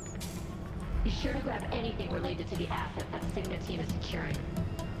 Be sure to grab anything related to the asset that Sigma team is securing.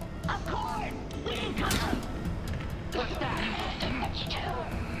 Of course! We didn't come! What's that?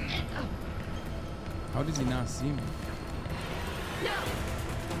 How does he not see me? No!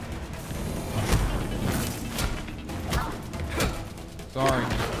 Sorry.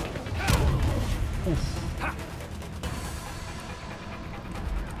 Oof.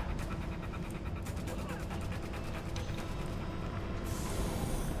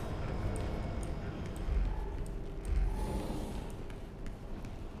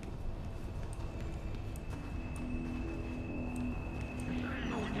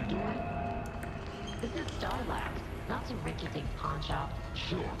 This is Star Labs, not some rinky-dink pawn shop.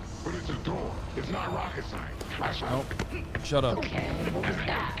 Sure, but it's a door. It's not rocket science. Flashlight. Nope. Shut up. Okay, what's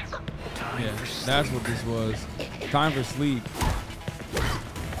that? Yeah, that's what this was. Time for sleep.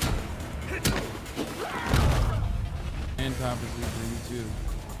 And time for sleep for you too.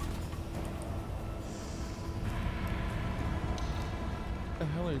 What the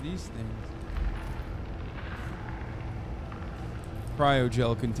hell are these things?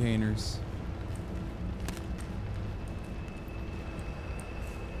 Cryogel containers.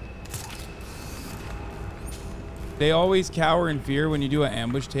 They always cower in fear when you do an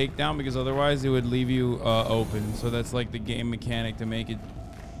ambush takedown because otherwise it would leave you open. So that's like the game mechanic to make it.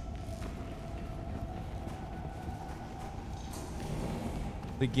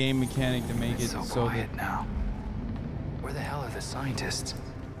 The game mechanic to make it so so quiet that now. Where the hell are the scientists?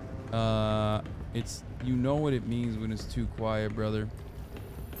 it's, you know what it means when it's too quiet, brother.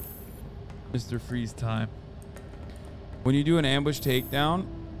 Mr. Freeze time. When you do an ambush takedown.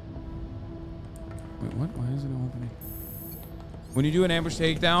 Wait, what? Why isn't it opening? When you do an ambush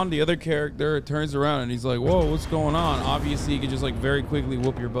takedown, the other character turns around and he's like, whoa, what's going on? Obviously, he can just like very quickly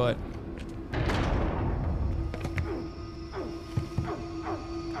whoop your butt.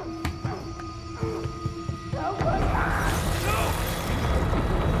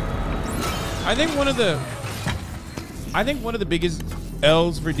 I think one of the biggest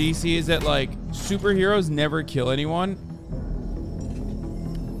L's for DC is that like superheroes never kill anyone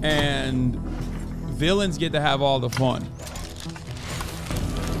and villains get to have all the fun.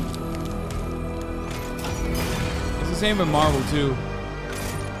 It's the same with Marvel too.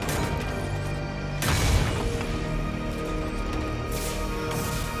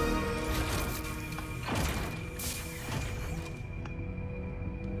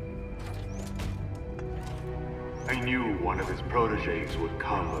 I knew one of his proteges would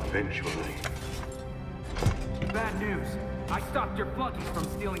come eventually. Bad news. I stopped your flunkies from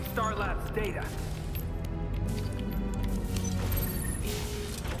stealing Star Labs data.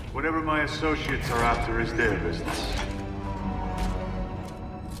 Whatever my associates are after is their business.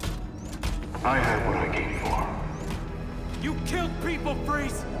 I have what I came for. You killed people,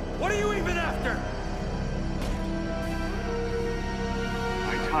 Freeze! What are you even after?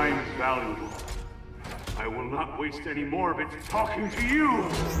 My time is valuable. I will not waste any more of it talking to you!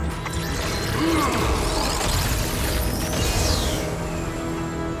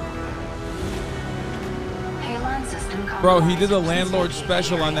 Bro, he did a landlord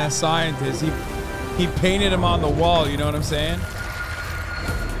special on that scientist. He painted him on the wall, you know what I'm saying?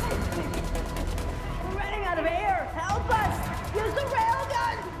 We're running out of air. Help us! Use the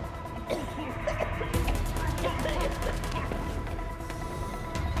railgun!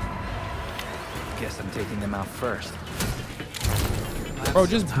 Guess I'm taking them out first. Bro,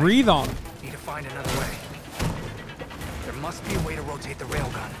 just breathe on him. Need to find another way. There must be a way to rotate the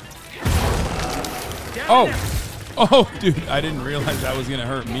railgun. Oh! Oh, dude, I didn't realize that was gonna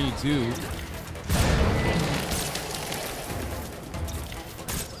hurt me too.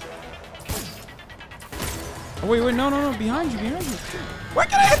 Oh, wait, no, behind you. Where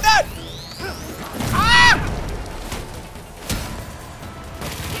can I hit that? Ah!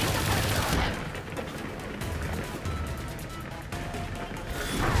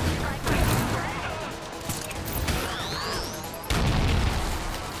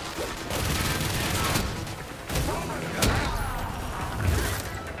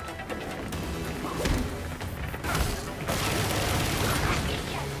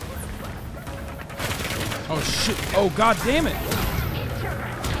 Oh shit! Oh god damn it!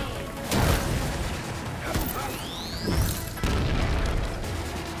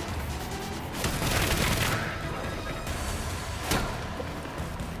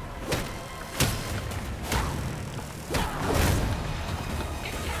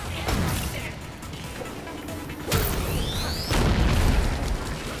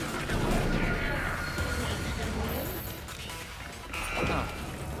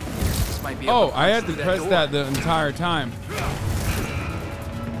 Oh, I had to press that the entire time.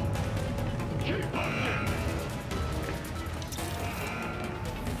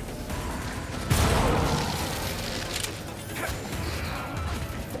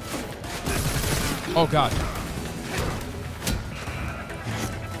 Oh god.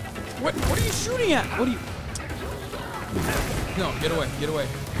 What are you shooting at? What are you? No, get away, get away.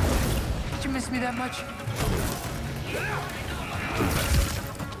 Did you miss me that much?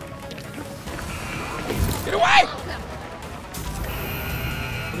 Get away!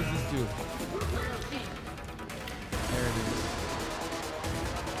 What does this do? There it is.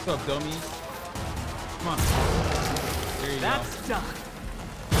 What's up, dummies? Come on. There you That's go. done.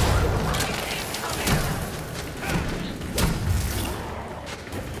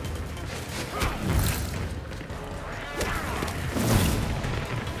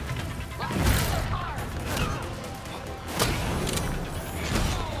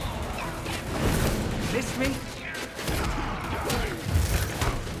 miss me?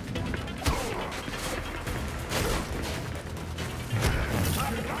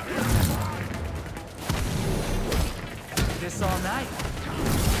 This all night.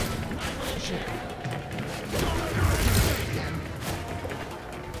 Shit.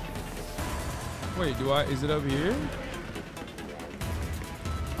 Wait, is it up here?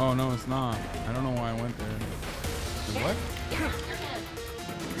 Oh, no, it's not. I don't know why I went there. What?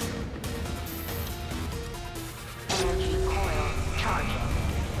 Energy coil charging.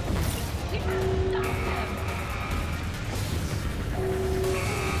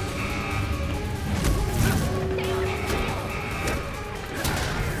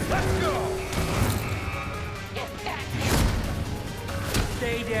 Let's go! Get back here!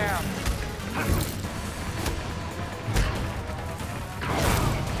 Stay down.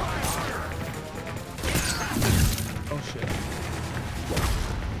 Oh, shit.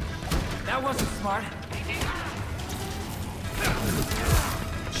 That wasn't smart.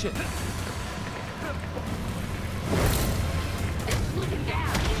 Shit.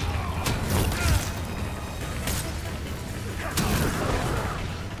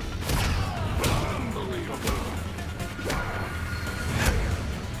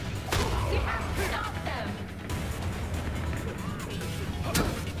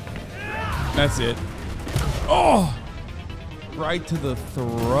 That's it. Oh! Right to the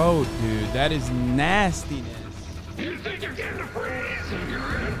throat, dude. That is nastiness. You think you're getting a breeze and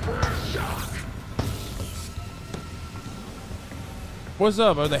you're in for a shock. What's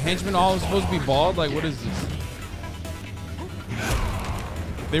up? Are the henchmen all supposed to be bald? Like, what is this?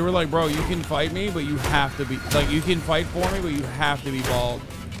 They were like, bro, you can fight me, but you have to be... Like, you can fight for me, but you have to be bald.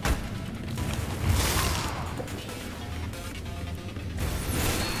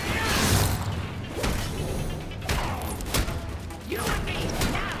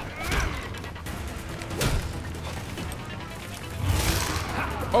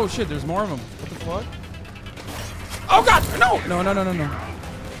 Oh shit, there's more of them. What the fuck? Oh god, no! No, no, no, no, no.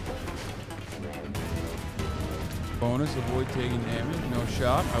 Bonus, avoid taking damage. No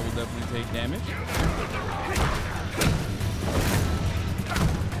shot. I will definitely take damage.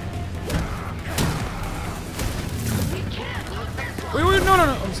 Wait, wait, no, no,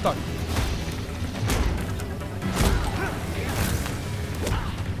 no. I'm stuck.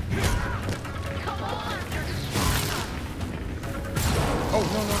 Oh,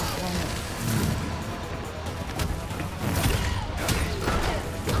 no, no, no.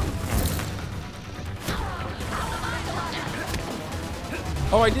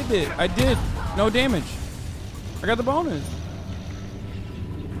 Oh, I did it. I did. No damage. I got the bonus.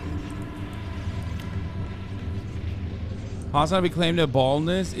 HasanAbi claimed that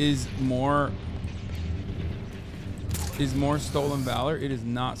baldness is more stolen valor. It is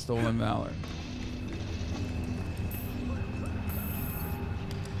not stolen valor.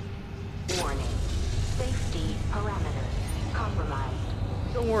 Warning. Safety parameters compromised.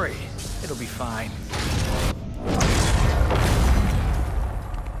 Don't worry. It'll be fine.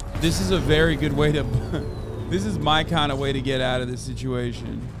 This is a very good way to... This is my kind of way to get out of this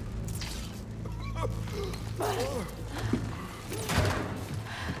situation.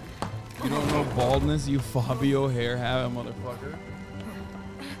 You don't know baldness, you Fabio hair have, motherfucker.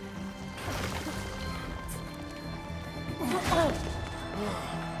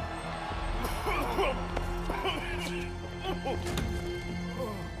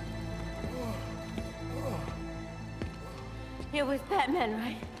 It was Batman,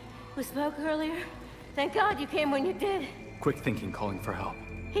 right? Who spoke earlier? Thank God you came when you did. Quick thinking, calling for help.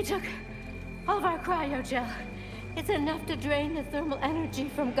 He took all of our cryogel. It's enough to drain the thermal energy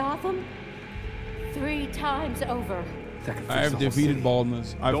from Gotham 3 times over. I have defeated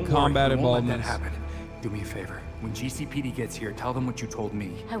baldness. I've combated baldness. Let that happen. Do me a favor. When GCPD gets here, tell them what you told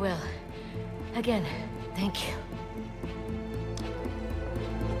me. I will. Again, thank you.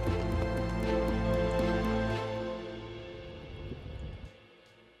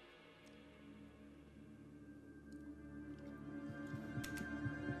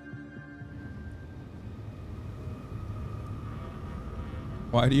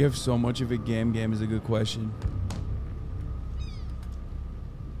 Why do you have so much of a game? Game is a good question.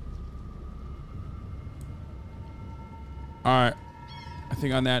 All right. I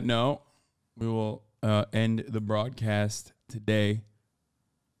think on that note, we will end the broadcast today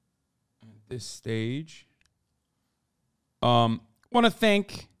at this stage. Want to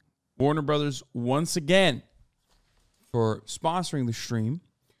thank Warner Brothers once again for sponsoring the stream.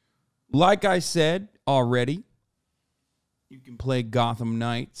 Like I said already, you can play Gotham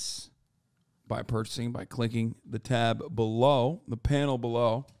Knights by clicking the tab below, the panel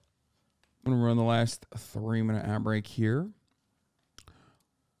below. I'm gonna run the last 3-minute ad break here.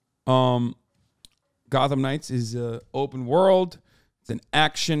 Gotham Knights is a open world. It's an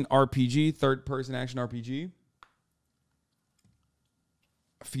action RPG, third-person action RPG,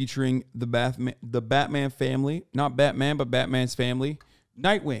 featuring the Batman family, not Batman, but Batman's family.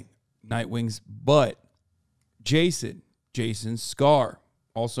 Nightwing's butt, Jason's Scar,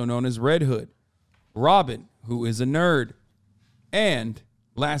 also known as Red Hood, Robin, who is a nerd, and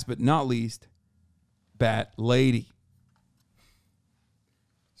last but not least, Bat Lady.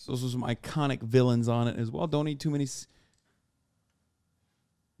 So those are some iconic villains on it as well. Don't eat too many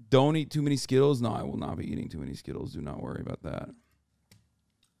Skittles. No, I will not be eating too many Skittles. Do not worry about that.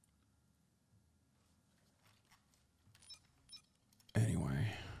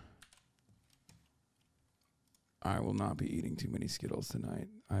 Anyway, I will not be eating too many Skittles tonight.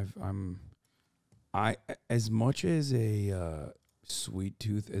 As much as a sweet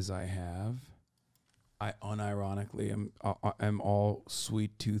tooth as I have, I unironically am all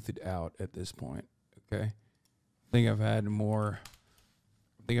sweet toothed out at this point. Okay, I think I've had more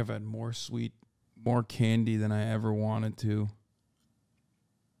candy than I ever wanted to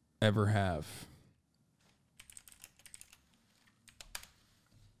ever have.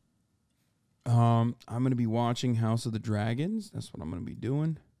 I'm going to be watching House of the Dragons. That's what I'm going to be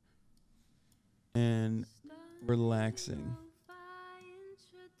doing. And relaxing.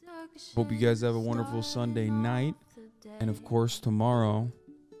 Hope you guys have a wonderful Sunday night. And of course, tomorrow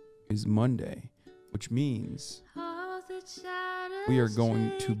is Monday, which means we are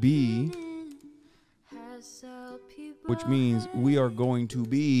going to be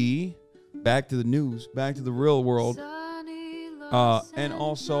back to the news, back to the real world. And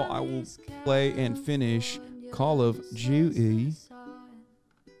also, I will play and finish Call of Duty.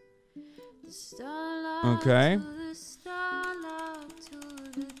 Okay.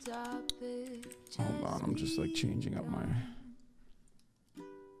 Hold on, I'm just like changing up my...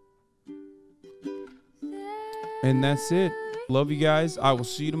 And that's it. Love you guys. I will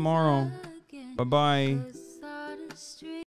see you tomorrow. Bye-bye.